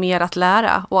finns mer att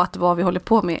lära, och att vad vi håller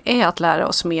på med är att lära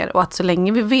oss mer, och att så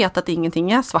länge vi vet att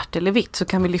ingenting är svart eller vitt så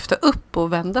kan vi lyfta upp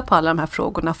och vända på alla de här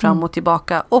frågorna fram och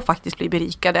tillbaka och faktiskt bli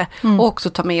berikade och också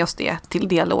ta med oss det till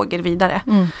dialoger vidare.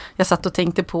 Jag satt och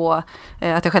tänkte på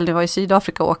att jag själv var i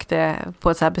Sydafrika och åkte på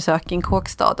ett så här besök i en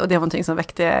kåkstad, och det var någonting som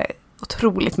väckte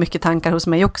otroligt mycket tankar hos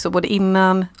mig också, både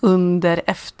innan, under,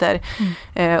 efter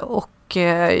och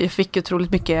jag fick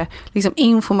otroligt mycket liksom,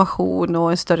 information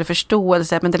och en större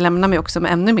förståelse, men det lämnar mig också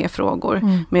med ännu mer frågor.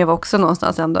 Men jag var också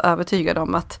någonstans ändå övertygad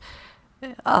om att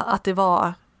det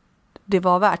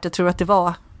var värt. Jag tror att det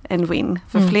var en win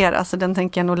för flera, så den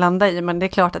tänker jag nog landa i, men det är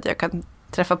klart att jag kan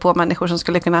träffa på människor som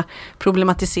skulle kunna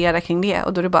problematisera kring det,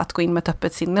 och då är det bara att gå in med ett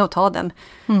öppet sinne och ta den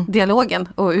dialogen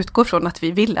och utgå från att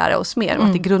vi vill lära oss mer och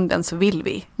att i grunden så vill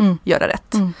vi göra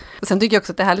rätt. Och sen tycker jag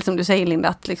också att det här, liksom du säger, Linda,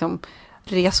 att liksom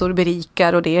resor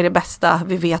berikar, och det är det bästa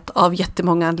vi vet av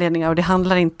jättemånga anledningar, och det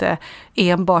handlar inte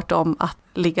enbart om att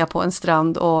ligga på en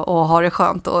strand och ha det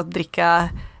skönt och dricka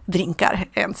drinkar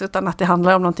ens, utan att det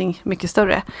handlar om någonting mycket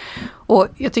större. Och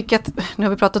jag tycker att, nu har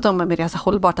vi pratat om med resa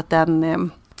hållbart, att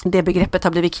det begreppet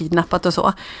har blivit kidnappat och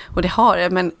så, och det har det,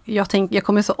 men jag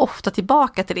kommer så ofta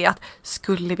tillbaka till det, att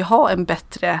skulle vi ha en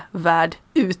bättre värld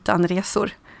utan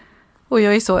resor? Och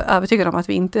jag är så övertygad om att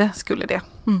vi inte skulle det.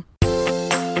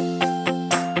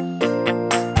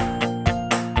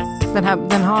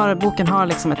 Boken har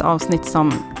liksom ett avsnitt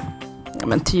som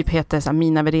typ heter så här,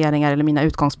 mina värderingar eller mina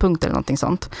utgångspunkter eller någonting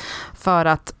sånt. För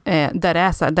att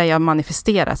där jag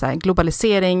manifesterar så här,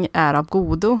 globalisering är av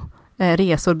godo,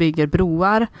 resor bygger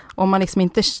broar. Och man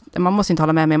måste inte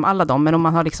hålla med mig om alla dem, men om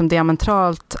man har liksom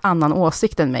diametralt annan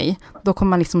åsikt än mig, då kommer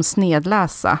man liksom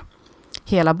snedläsa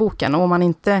hela boken. Och om man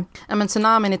inte,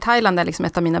 tsunamin i Thailand är liksom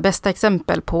ett av mina bästa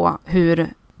exempel på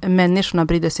hur människorna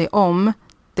brydde sig om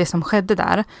det som skedde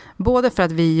där. Både för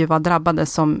att vi ju var drabbade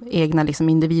som egna liksom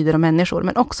individer och människor,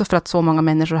 men också för att så många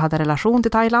människor hade relation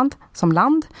till Thailand som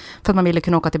land. För att man ville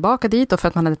kunna åka tillbaka dit, och för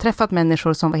att man hade träffat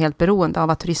människor som var helt beroende av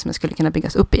att turismen skulle kunna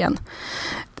byggas upp igen.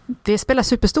 Det spelar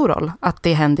superstor roll att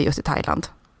det hände just i Thailand.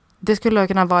 Det skulle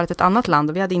kunna ha varit ett annat land,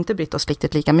 och vi hade inte brytt oss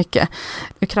riktigt lika mycket.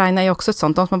 Ukraina är också ett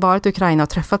sånt. De som har varit i Ukraina och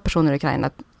träffat personer i Ukraina,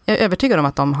 jag är övertygad om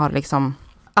att de har liksom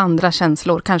andra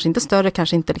känslor, kanske inte större,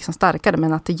 kanske inte liksom starkare,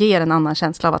 men att det ger en annan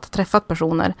känsla av att ha träffat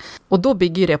personer. Och då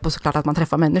bygger det på såklart att man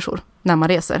träffar människor när man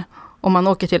reser. Om man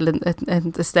åker till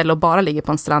ett ställe och bara ligger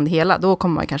på en strand hela, då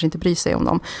kommer man kanske inte bry sig om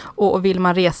dem. Och vill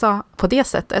man resa på det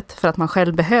sättet för att man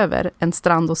själv behöver en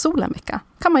strand och sol en vecka,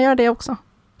 kan man göra det också.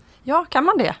 Ja, kan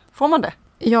man det? Får man det?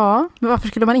 Ja, men varför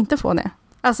skulle man inte få det?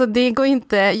 Alltså det går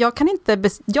inte, jag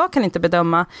kan inte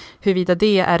bedöma huruvida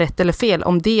det är rätt eller fel,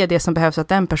 om det är det som behövs att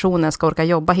den personen ska orka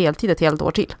jobba heltid ett helt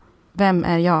år till. Vem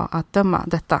är jag att döma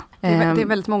detta? Det är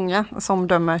väldigt många som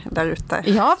dömer där ute.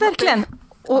 Ja, verkligen.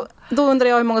 Och då undrar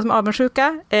jag hur många som är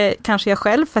avundsjuka. Kanske jag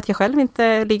själv, för att jag själv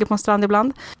inte ligger på en strand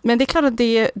ibland. Men det är klart att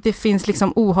det finns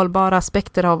liksom ohållbara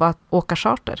aspekter av att åka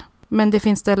charter. Men det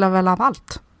finns det väl av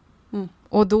allt.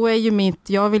 Och då är ju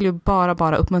jag vill ju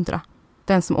bara uppmuntra.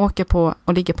 Den som åker på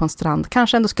och ligger på en strand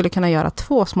kanske ändå skulle kunna göra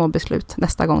 2 små beslut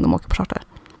nästa gång de åker på charter.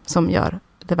 Som gör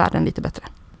det världen lite bättre.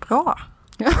 Bra!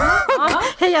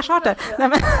 Heja charter! Nej,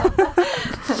 men.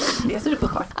 Reser du på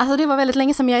charter? Alltså det var väldigt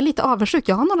länge sedan, jag är lite avundsjuk.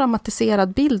 Jag har någon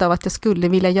dramatiserad bild av att jag skulle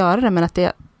vilja göra det, men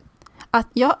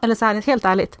eller så här, helt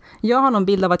ärligt, jag har någon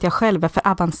bild av att jag själv är för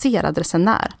avancerad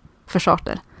resenär för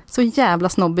charter. Så jävla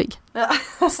snobbig. Ja.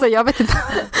 Så jag vet inte.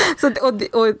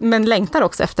 Men längtar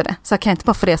också efter det. Så jag kan inte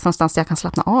bara få resa någonstans där jag kan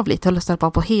slappna av lite och lyssna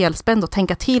bara på helspänd och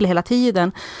tänka till hela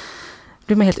tiden.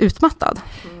 Blir man helt utmattad.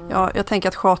 Ja, jag tänker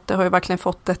att charter har ju verkligen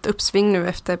fått ett uppsving nu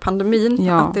efter pandemin.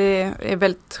 Ja. Att det är ett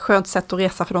väldigt skönt sätt att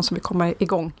resa för de som vill komma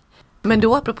igång. Men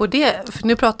då apropå det, för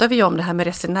nu pratar vi ju om det här med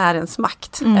resenärens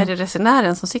makt. Är det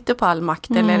resenären som sitter på all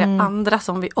makt eller är det andra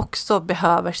som vi också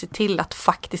behöver se till att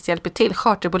faktiskt hjälpa till?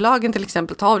 Charterbolagen till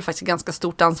exempel tar väl faktiskt ganska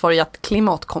stort ansvar i att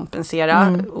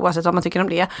klimatkompensera, oavsett vad man tycker om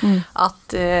det.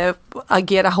 Att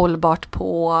agera hållbart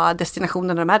på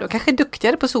destinationerna de är då. Kanske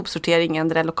duktigare på sopsortering än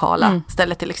det lokala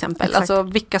stället till exempel. Exakt. Alltså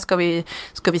vilka ska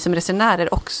vi som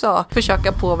resenärer också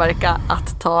försöka påverka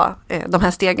att ta de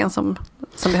här stegen som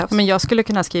behövs? Men jag skulle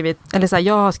kunna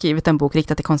jag har skrivit en bok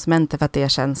riktad till konsumenter för att det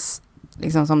känns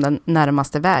liksom som den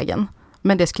närmaste vägen.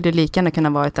 Men det skulle lika gärna kunna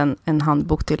vara en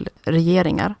handbok till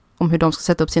regeringar om hur de ska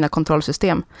sätta upp sina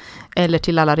kontrollsystem. Eller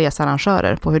till alla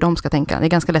researrangörer på hur de ska tänka. Det är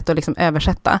ganska lätt att liksom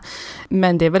översätta.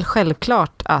 Men det är väl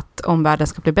självklart att om världen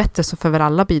ska bli bättre så får väl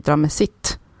alla bidra med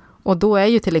sitt. Och då är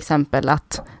ju till exempel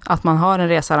att man har en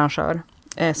researrangör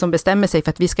som bestämmer sig för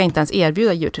att vi ska inte ens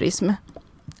erbjuda djurturism.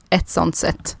 Ett sånt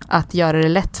sätt att göra det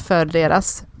lätt för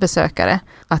deras besökare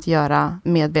att göra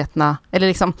medvetna, eller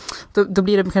liksom, då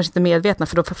blir de kanske inte medvetna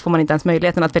för då får man inte ens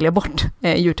möjligheten att välja bort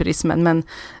djurturismen, men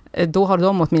då har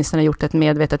de åtminstone gjort ett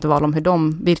medvetet val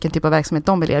om vilken typ av verksamhet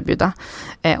de vill erbjuda.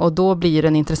 Och då blir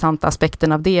den intressanta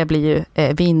aspekten av det blir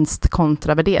ju vinst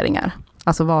kontra värderingar.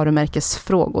 Alltså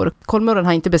varumärkesfrågor. Kolmården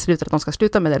har inte beslutat att de ska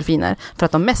sluta med delfiner för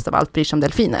att de mest av allt bryr sig om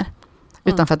delfiner.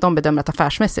 Utan för att de bedömer att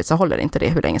affärsmässigt så håller inte det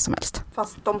hur länge som helst.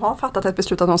 Fast de har fattat ett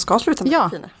beslut att de ska sluta med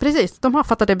delfiner. Ja, precis. De har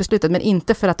fattat det beslutet, men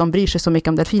inte för att de bryr sig så mycket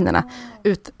om delfinerna.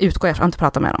 Utgår jag från, inte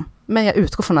prata med dem. Men jag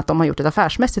utgår från att de har gjort ett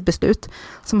affärsmässigt beslut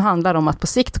som handlar om att på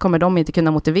sikt kommer de inte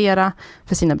kunna motivera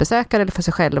för sina besökare eller för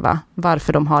sig själva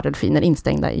varför de har delfiner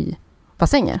instängda i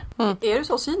bassänger. Är du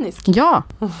så cynisk? Ja,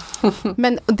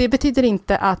 men det betyder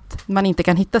inte att man inte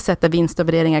kan hitta sätt där vinst och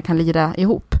värderingar kan lira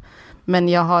ihop. Men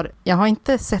jag har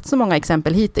inte sett så många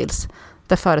exempel hittills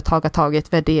där företag har tagit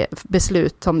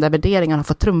beslut som där värderingarna har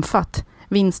fått trumfat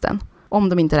vinsten om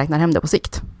de inte räknar hem det på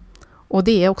sikt. Och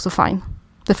det är också fine.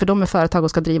 Därför de är företag och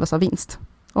ska drivas av vinst.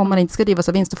 Om man inte ska drivas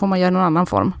av vinst då får man göra någon annan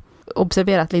form.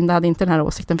 Observera att Linda hade inte den här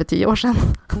åsikten för 10 år sedan.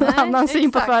 Nej, annan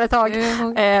syn på företag.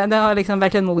 Det har liksom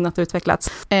verkligen mognat och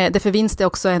utvecklats. Därför vinst är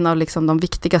också en av liksom de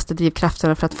viktigaste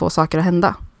drivkrafterna för att få saker att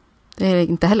hända. Det är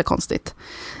inte heller konstigt.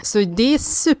 Så det är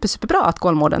superbra att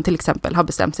Kolmården till exempel har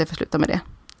bestämt sig för att sluta med det.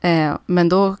 Men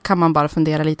då kan man bara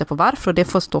fundera lite på varför och det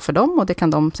får stå för dem och det kan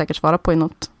de säkert svara på i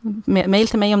något mejl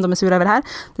till mig om de är sura över det här.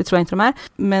 Det tror jag inte de är.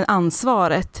 Men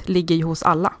ansvaret ligger ju hos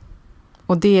alla.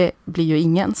 Och det blir ju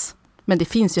ingens. Men det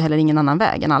finns ju heller ingen annan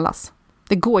väg än allas.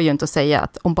 Det går ju inte att säga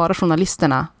att om bara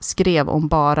journalisterna skrev om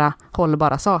bara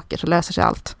hållbara saker så löser sig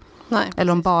allt. Nej,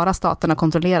 eller om bara staterna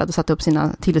kontrollerade och satte upp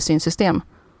sina tillsynssystem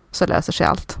så löser sig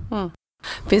allt.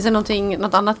 Finns det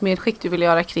något annat medskick du vill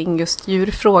göra kring just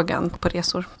djurfrågan på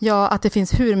resor? Ja, att det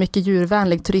finns hur mycket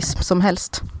djurvänlig turism som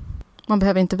helst. Man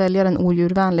behöver inte välja den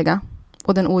odjurvänliga.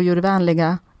 Och den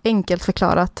odjurvänliga, enkelt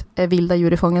förklarat, är vilda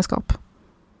djur i fångenskap.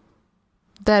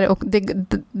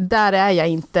 Där är jag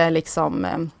inte liksom...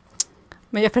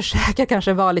 Men jag försöker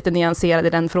kanske vara lite nyanserad i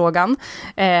den frågan.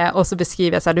 Och så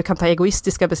beskriver jag så här, du kan ta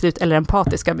egoistiska beslut eller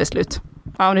empatiska beslut.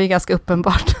 Ja, det är ganska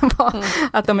uppenbart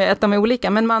att de är olika.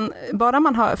 Men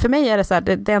för mig är det så här,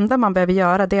 det enda man behöver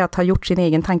göra det är att ha gjort sin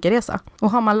egen tankeresa.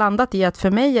 Och har man landat i att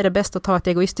för mig är det bäst att ta ett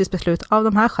egoistiskt beslut av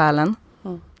de här skälen,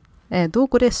 då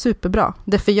går det superbra.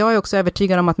 Därför jag är också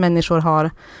övertygad om att människor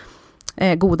har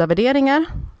goda värderingar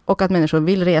och att människor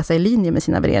vill resa i linje med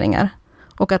sina värderingar.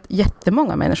 Och att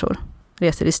jättemånga människor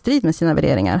reser i strid med sina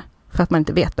värderingar för att man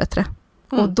inte vet bättre.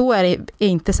 Och då är det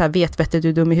inte så här vet bättre, du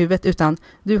är dum i huvudet, utan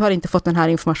du har inte fått den här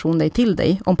informationen till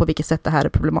dig om på vilket sätt det här är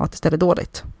problematiskt eller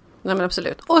dåligt. nej men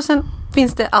absolut. Och sen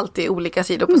finns det alltid olika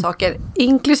sidor på saker,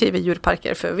 inklusive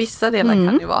djurparker. För vissa delar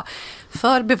kan det vara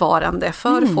för bevarande,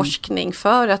 för forskning,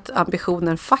 för att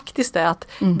ambitionen faktiskt är att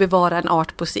bevara en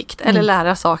art på sikt. Eller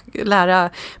lära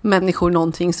människor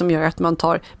någonting som gör att man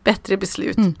tar bättre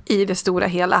beslut i det stora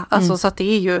hela. Alltså så att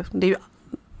det är ju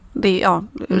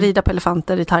rida på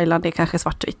elefanter i Thailand, det är kanske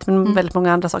svartvitt, men väldigt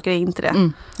många andra saker är inte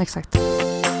det. Exakt.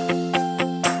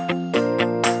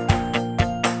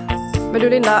 Men du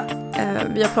Linda,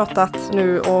 vi har pratat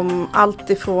nu om allt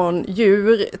ifrån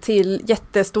djur till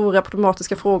jättestora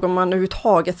problematiska frågor om man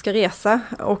överhuvudtaget ska resa.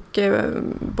 Och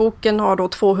boken har då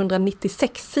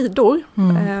 296 sidor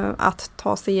att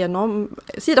ta sig igenom,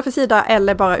 sida för sida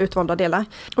eller bara utvalda delar.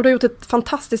 Och du har gjort ett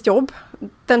fantastiskt jobb.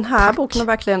 Den här boken har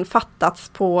verkligen fattats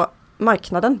på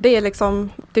marknaden.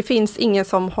 Det finns ingen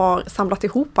som har samlat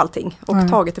ihop allting och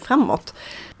tagit det framåt.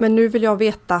 Men nu vill jag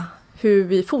veta hur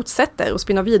vi fortsätter och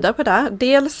spinna vidare på det här.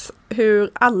 Dels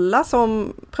hur alla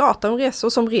som pratar om resor,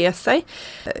 som reser,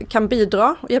 kan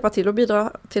bidra och hjälpa till att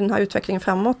bidra till den här utvecklingen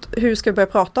framåt. Hur ska vi börja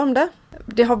prata om det?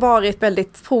 Det har varit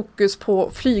väldigt fokus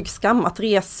på flygskam, att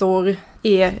resor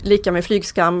är lika med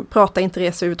flygskam. Prata inte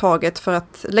resor överhuvudtaget, för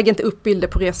att lägga inte upp bilder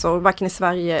på resor, varken i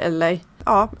Sverige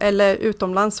eller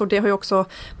utomlands. Och det har ju också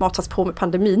matats på med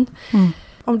pandemin.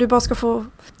 Om du bara ska få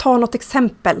ta något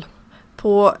exempel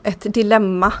på ett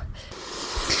dilemma.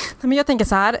 Men jag tänker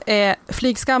så här,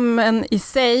 flygskammen i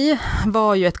sig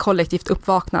var ju ett kollektivt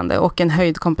uppvaknande och en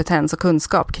höjd kompetens och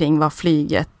kunskap kring vad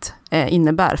flyget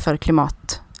innebär för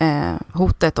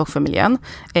klimathotet och för miljön.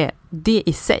 Det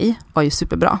i sig var ju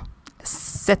superbra.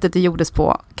 Sättet det gjordes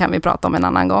på kan vi prata om en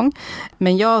annan gång.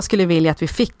 Men jag skulle vilja att vi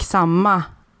fick samma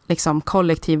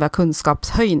kollektiva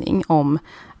kunskapshöjning om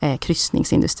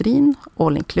kryssningsindustrin,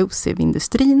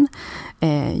 all-inclusive-industrin,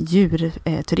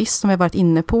 djurturism som vi har varit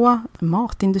inne på,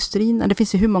 matindustrin. Det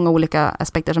finns ju hur många olika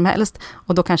aspekter som helst.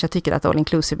 Och då kanske jag tycker att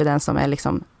all-inclusive är den som är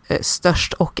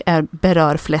störst och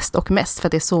berör flest och mest, för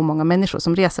att det är så många människor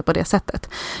som reser på det sättet.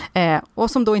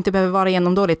 Och som då inte behöver vara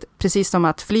genomdåligt, precis som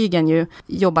att flygen ju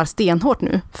jobbar stenhårt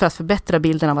nu för att förbättra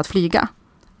bilden av att flyga.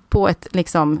 På ett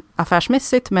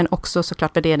affärsmässigt men också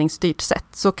såklart värderingsstyrt sätt,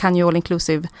 så kan ju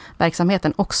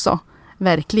all-inclusive-verksamheten också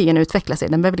verkligen utveckla sig.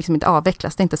 Den behöver inte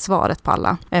avvecklas, det är inte svaret på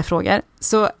alla frågor.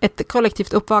 Så ett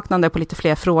kollektivt uppvaknande på lite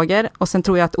fler frågor, och sen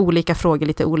tror jag att olika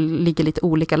frågor ligger lite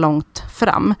olika långt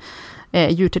fram.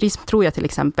 Djurturism tror jag till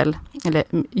exempel, eller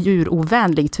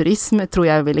djurovänlig turism tror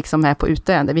jag vi är på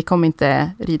utdöende. Vi kommer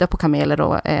inte rida på kameler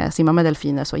och simma med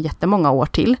delfiner så jättemånga år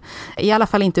till. I alla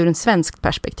fall inte ur en svensk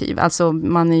perspektiv. Alltså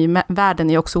världen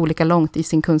är också olika långt i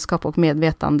sin kunskap och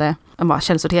medvetande.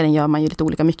 Källsortering gör man ju lite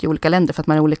olika mycket i olika länder för att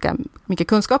man har olika mycket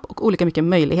kunskap och olika mycket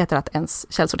möjligheter att ens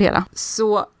källsortera.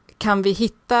 Så kan vi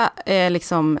hitta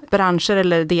branscher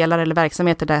eller delar eller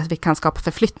verksamheter där vi kan skapa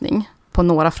förflyttning på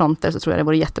några fronter, så tror jag det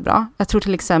vore jättebra. Jag tror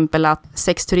till exempel att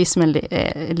sexturismen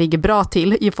ligger bra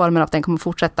till i formen av att den kommer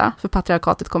fortsätta, för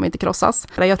patriarkatet kommer inte krossas.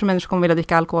 Jag tror människor kommer vilja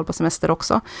dricka alkohol på semester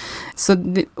också.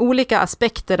 Så olika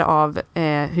aspekter av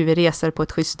hur vi reser på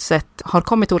ett schysst sätt har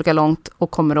kommit olika långt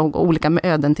och kommer att gå olika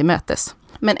öden till mötes.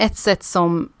 Men ett sätt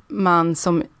som man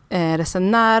som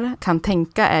resenär kan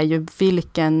tänka är ju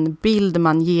vilken bild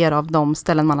man ger av de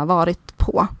ställen man har varit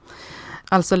på.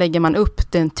 Alltså lägger man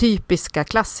upp den typiska,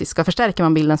 klassiska, förstärker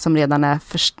man bilden som redan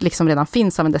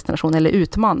finns av en destination, eller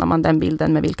utmanar man den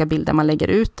bilden med vilka bilder man lägger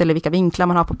ut, eller vilka vinklar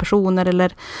man har på personer,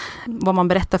 eller vad man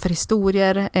berättar för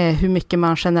historier, hur mycket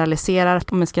man generaliserar.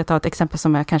 Om jag ska ta ett exempel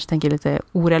som jag kanske tänker lite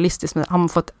orealistiskt, men har man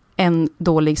fått en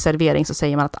dålig servering så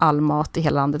säger man att all mat i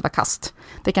hela landet var kast.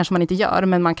 Det kanske man inte gör,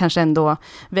 men man kanske ändå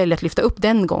väljer att lyfta upp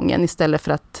den gången istället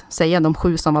för att säga de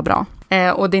 7 som var bra.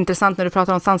 Och det är intressant när du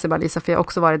pratar om Zanzibar, Lisa, för jag har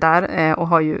också varit där och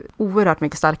har ju oerhört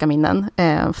mycket starka minnen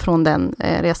från den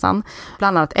resan.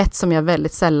 Bland annat ett som jag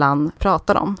väldigt sällan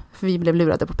pratar om, för vi blev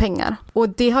lurade på pengar. Och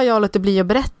det har jag låtit bli att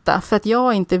berätta, för att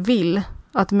jag inte vill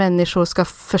att människor ska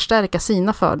förstärka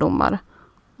sina fördomar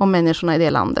om människorna i det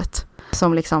landet.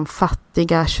 Som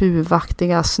fattiga,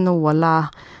 tjuvaktiga, snåla,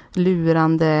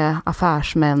 lurande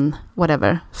affärsmän,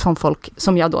 whatever,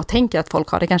 som jag då tänker att folk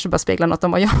har. Det kanske bara speglar något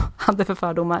om vad jag hade för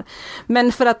fördomar.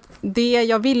 Men för att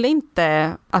jag ville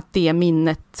inte att det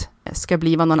minnet ska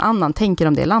bli vad någon annan tänker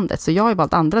om det landet, så jag har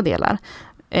valt andra delar.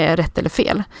 Rätt eller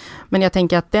fel. Men jag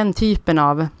tänker att den typen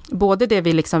av, både det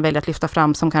vi väljer att lyfta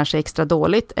fram som kanske är extra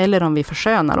dåligt, eller om vi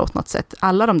förskönar åt något sätt,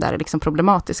 alla de där är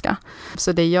problematiska.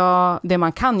 Så det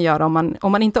man kan göra,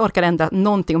 om man inte orkar ändra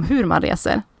någonting om hur man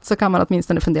reser, så kan man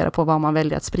åtminstone fundera på vad man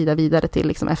väljer att sprida vidare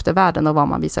till eftervärlden, och vad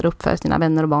man visar upp för sina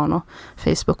vänner och barn och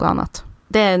Facebook och annat.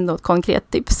 Det är något konkret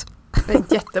tips. Det är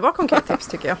ett jättebra konkret tips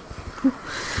tycker jag.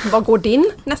 Vad går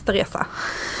din nästa resa?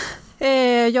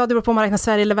 Ja, det beror på om man räknar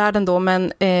Sverige eller världen då,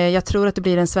 men jag tror att det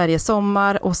blir en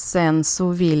Sverige-sommar och sen så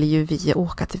vill ju vi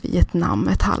åka till Vietnam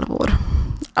ett halvår.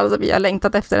 Alltså vi har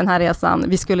längtat efter den här resan.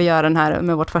 Vi skulle göra den här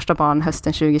med vårt första barn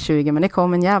hösten 2020, men det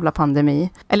kom en jävla pandemi.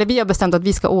 Eller vi har bestämt att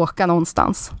vi ska åka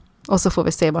någonstans och så får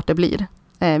vi se vart det blir.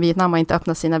 Vietnam har inte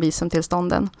öppnat sina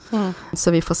visumtillstånden,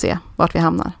 så vi får se vart vi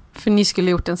hamnar. För ni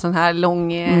skulle gjort en sån här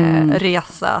lång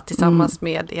resa tillsammans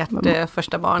med ert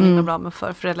första barn inom ramen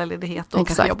för föräldraledighet och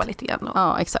kanske jobba lite igen.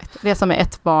 Ja, exakt. Resa med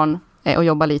ett barn och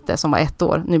jobba lite som var 1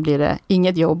 år. Nu blir det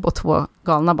inget jobb och 2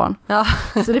 galna barn. Ja.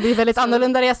 Så det blir väldigt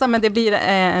annorlunda resa, men det blir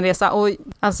en resa. Och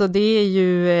alltså det är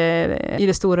ju, i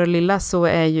det stora och lilla så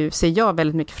ser jag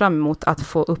väldigt mycket fram emot att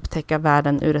få upptäcka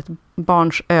världen ur ett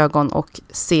barns ögon och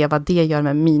se vad det gör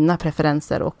med mina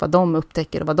preferenser och vad de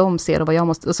upptäcker och vad de ser och vad jag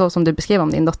måste, så som du beskrev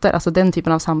om din dotter, alltså den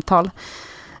typen av samtal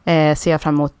ser jag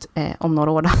fram emot om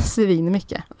några år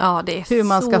mycket. Ja, det är hur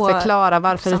man ska förklara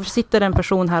varför sitter en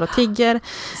person här och tigger,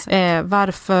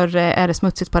 varför är det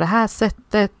smutsigt på det här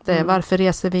sättet, varför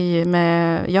reser vi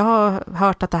med, jag har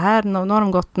hört att det här, nu har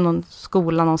de gått någon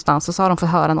skola någonstans och så har de fått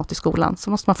höra något i skolan, så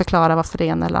måste man förklara varför det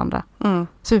är en eller andra.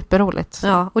 Superroligt.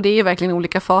 Ja, och det är ju verkligen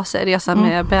olika faser. Resa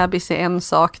med bebis är en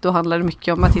sak, då handlar det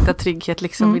mycket om att hitta trygghet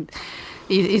liksom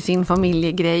i sin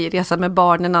familjegrej, resa med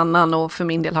barn en annan, och för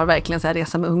min del har verkligen så här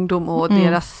resa med ungdom och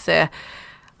deras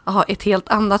ett helt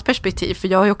annat perspektiv, för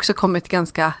jag har ju också kommit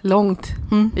ganska långt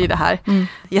i det här.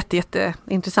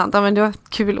 Jätteintressant. Ja, men det var ett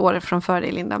kul år framför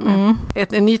dig, Linda, med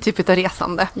en ny typ av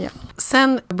resande. Yeah.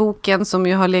 Sen boken som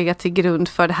ju har legat till grund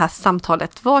för det här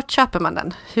samtalet, vart köper man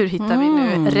den? Hur hittar vi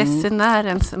nu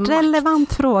resenärens makt?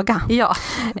 Relevant fråga. Ja.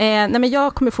 Nej, men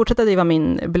jag kommer fortsätta driva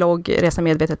min blogg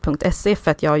resamedvetet.se,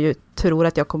 för att jag ju tror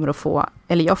att jag kommer att få,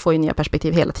 eller jag får ju nya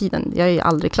perspektiv hela tiden. Jag är ju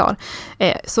aldrig klar.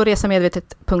 Så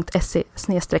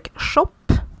resamedvetet.se/shop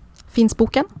finns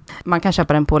boken. Man kan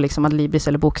köpa den på liksom Adlibris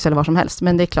eller Boks eller var som helst.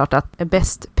 Men det är klart att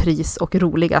bäst pris och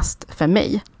roligast för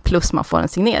mig, plus man får en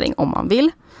signering om man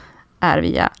vill, är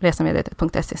via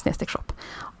resamedvetet.se/shop.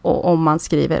 Och om man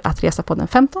skriver att resa på den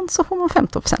 15 så får man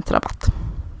 15% rabatt.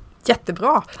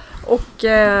 Jättebra. Och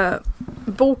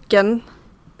boken,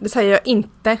 det säger jag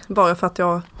inte bara för att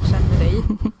jag känner dig.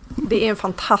 Det är en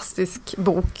fantastisk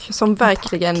bok som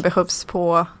verkligen behövs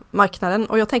på marknaden.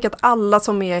 Och jag tänker att alla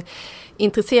som är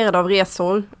intresserade av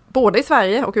resor, både i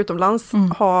Sverige och utomlands,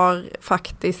 har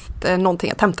faktiskt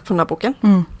någonting att hämta från den här boken.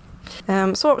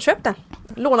 Så köp den.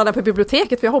 Låna den på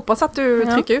biblioteket, för jag hoppas att du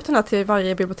trycker ut den här till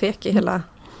varje bibliotek i hela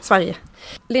Sverige.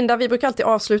 Linda, vi brukar alltid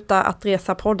avsluta att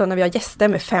resa podden när vi har gäster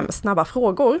med 5 snabba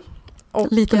frågor. Och,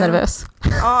 lite nervös.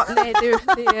 Ja, nej, det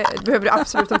behöver det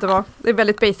absolut inte vara. Det är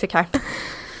väldigt basic här.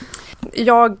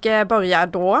 Jag börjar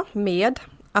då med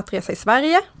att resa i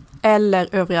Sverige eller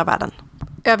övriga världen.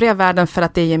 Övriga världen, för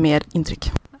att det ger mer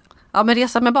intryck. Ja, men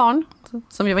resa med barn,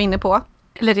 som jag var inne på.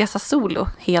 Eller resa solo,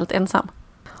 helt ensam.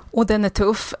 Och den är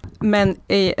tuff, men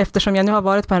eftersom jag nu har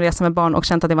varit på en resa med barn och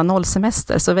känt att det var 0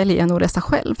 semester, så väljer jag nog resa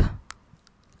själv.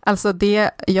 Alltså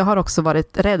jag har också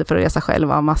varit rädd för att resa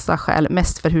själv av massa skäl.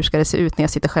 Mest för hur ska det se ut när jag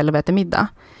sitter själv och äter middag.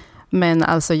 Men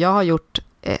alltså jag har gjort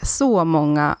så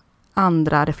många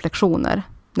andra reflektioner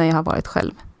när jag har varit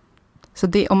själv. Så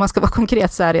om man ska vara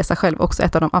konkret, så är resa själv också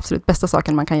ett av de absolut bästa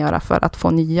sakerna man kan göra för att få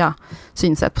nya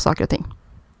synsätt på saker och ting.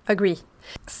 Agree.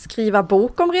 Skriva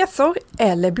bok om resor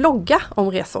eller blogga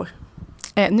om resor?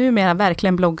 Numera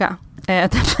verkligen blogga.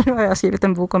 Därför har jag skrivit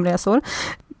en bok om resor.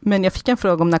 Men jag fick en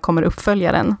fråga om när kommer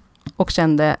uppföljaren och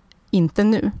kände inte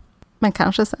nu, men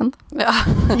kanske sen. Ja,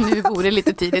 nu vore det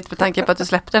lite tidigt med tanke på att du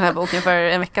släppte den här boken för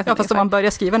en vecka sedan. Ja, fast om man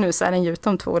börjar skriva nu så är den ju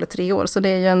om 2 eller 3 år, så det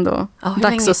är ju ändå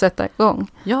dags att sätta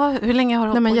igång. Ja, hur länge har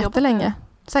du hållit på? Jättelänge.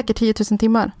 Säkert 10 000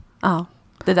 timmar. Ja,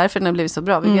 det är därför den har blivit så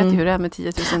bra. Vi vet ju hur det är med 10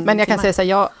 000 timmar. Men jag kan säga så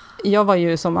här, jag var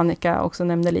ju, som Annika också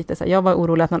nämnde lite, så här, jag var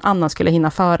orolig att någon annan skulle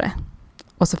hinna före.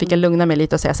 Och så fick jag lugna mig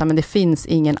lite och säga så här, men det finns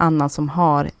ingen annan som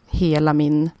har hela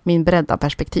min bredd av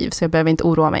perspektiv, så jag behöver inte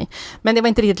oroa mig. Men det var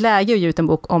inte riktigt läge att ge ut en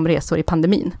bok om resor i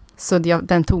pandemin. Så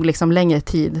den tog liksom längre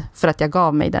tid för att jag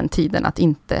gav mig den tiden att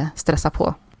inte stressa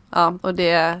på. Ja, och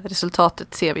det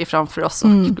resultatet ser vi framför oss och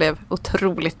blev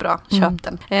otroligt bra. Köp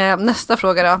den. Nästa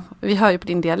fråga då. Vi hör ju på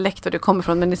din dialekt och du kommer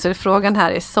från, men så är frågan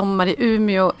här, är sommar i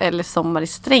Umeå eller sommar i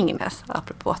Strängnäs?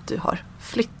 Apropå att du har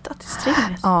flyttat till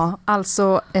Strängnäs. Ja,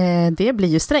 alltså det blir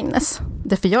ju Strängnäs.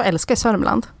 Därför jag älskar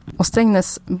Sörmland. Och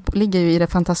Strängnäs ligger ju i det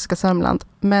fantastiska Sörmland.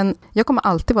 Men jag kommer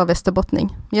alltid vara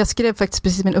västerbottning. Jag skrev faktiskt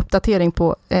precis min uppdatering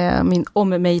på min om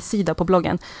mig-sida på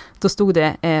bloggen. Då stod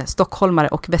det stockholmare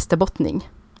och västerbottning.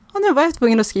 Och nu var jag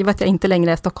tvungen att skriva att jag inte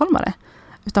längre är stockholmare,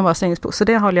 utan bara Strängnäsbo. Så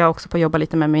det håller jag också på att jobba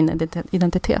lite med min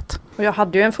identitet. Och jag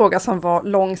hade ju en fråga som var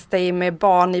long stay med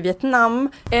barn i Vietnam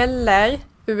eller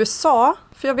USA,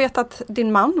 för jag vet att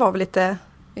din man var väl lite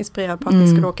inspirerad på att ni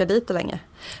skulle åka dit länge.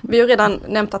 Vi har redan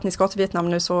nämnt att ni ska till Vietnam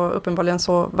nu, så uppenbarligen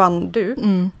så vann du.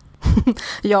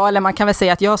 Ja, eller man kan väl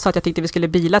säga att jag sa att jag tyckte vi skulle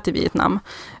bila till Vietnam.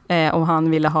 Och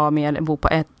han ville ha mer bo på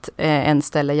en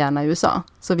ställe, gärna i USA.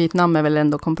 Så Vietnam är väl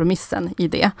ändå kompromissen i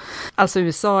det. Alltså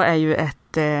USA är ju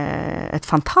ett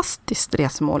fantastiskt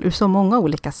resmål ur så många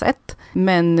olika sätt.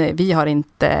 Men vi har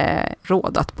inte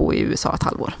råd att bo i USA ett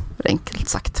halvår, enkelt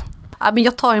sagt. Ja, men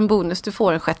jag tar en bonus, du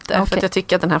får en sjätte. Okay. För att jag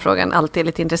tycker att den här frågan alltid är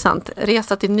lite intressant.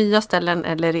 Resa till nya ställen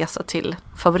eller resa till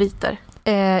favoriter?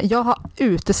 Jag har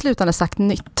uteslutande sagt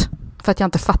nytt. För att jag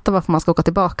inte fattar varför man ska åka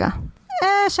tillbaka.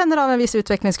 Jag känner av en viss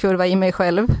utvecklingskurva i mig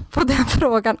själv på den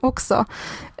frågan också.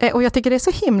 Och jag tycker det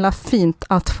är så himla fint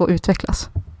att få utvecklas.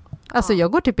 Alltså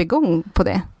jag går typ igång på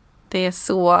det. Det är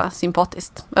så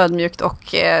sympatiskt, ödmjukt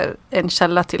och en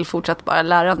källa till fortsatt bara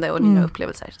lärande och nya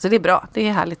upplevelser. Så det är bra, det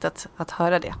är härligt att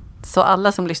höra det. Så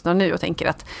alla som lyssnar nu och tänker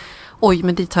att oj,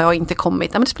 men dit har jag inte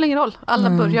kommit. Nej, men det spelar ingen roll. Alla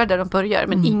börjar där de börjar,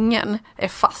 men ingen är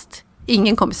fast.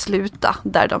 Ingen kommer sluta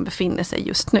där de befinner sig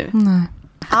just nu. Nej.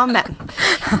 Amen.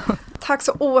 Tack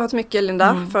så oerhört mycket,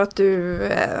 Linda, för att du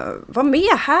var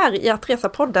med här i Att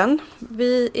Resa-podden.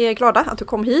 Vi är glada att du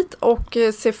kom hit och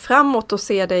ser fram emot att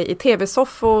se dig i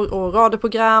tv-soffor och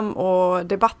radioprogram och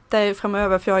debatter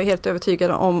framöver, för jag är helt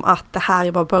övertygad om att det här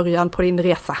är bara början på din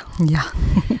resa. Ja.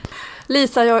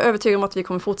 Lisa, jag är övertygad om att vi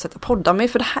kommer fortsätta podda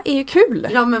med, för det här är ju kul.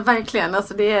 Ja, men verkligen.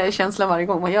 Alltså, det är känslan varje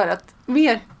gång man gör det.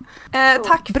 Mer.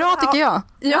 Tack. Bra tycker jag.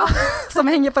 Ja. Som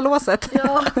hänger på låset.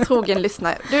 Ja, trogen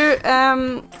lyssnare. Du,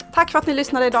 tack för att ni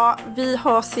lyssnade idag. Vi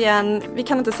hörs igen. Vi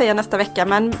kan inte säga nästa vecka,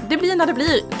 men det blir när det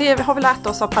blir. Det har vi lärt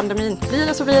oss av pandemin. Blir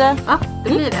det så blir det. Ja, det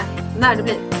blir det. När det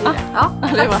blir. Ja,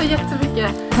 tack så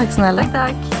jättemycket. Tack snälla.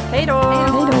 Tack. Hej då.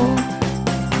 Hej då.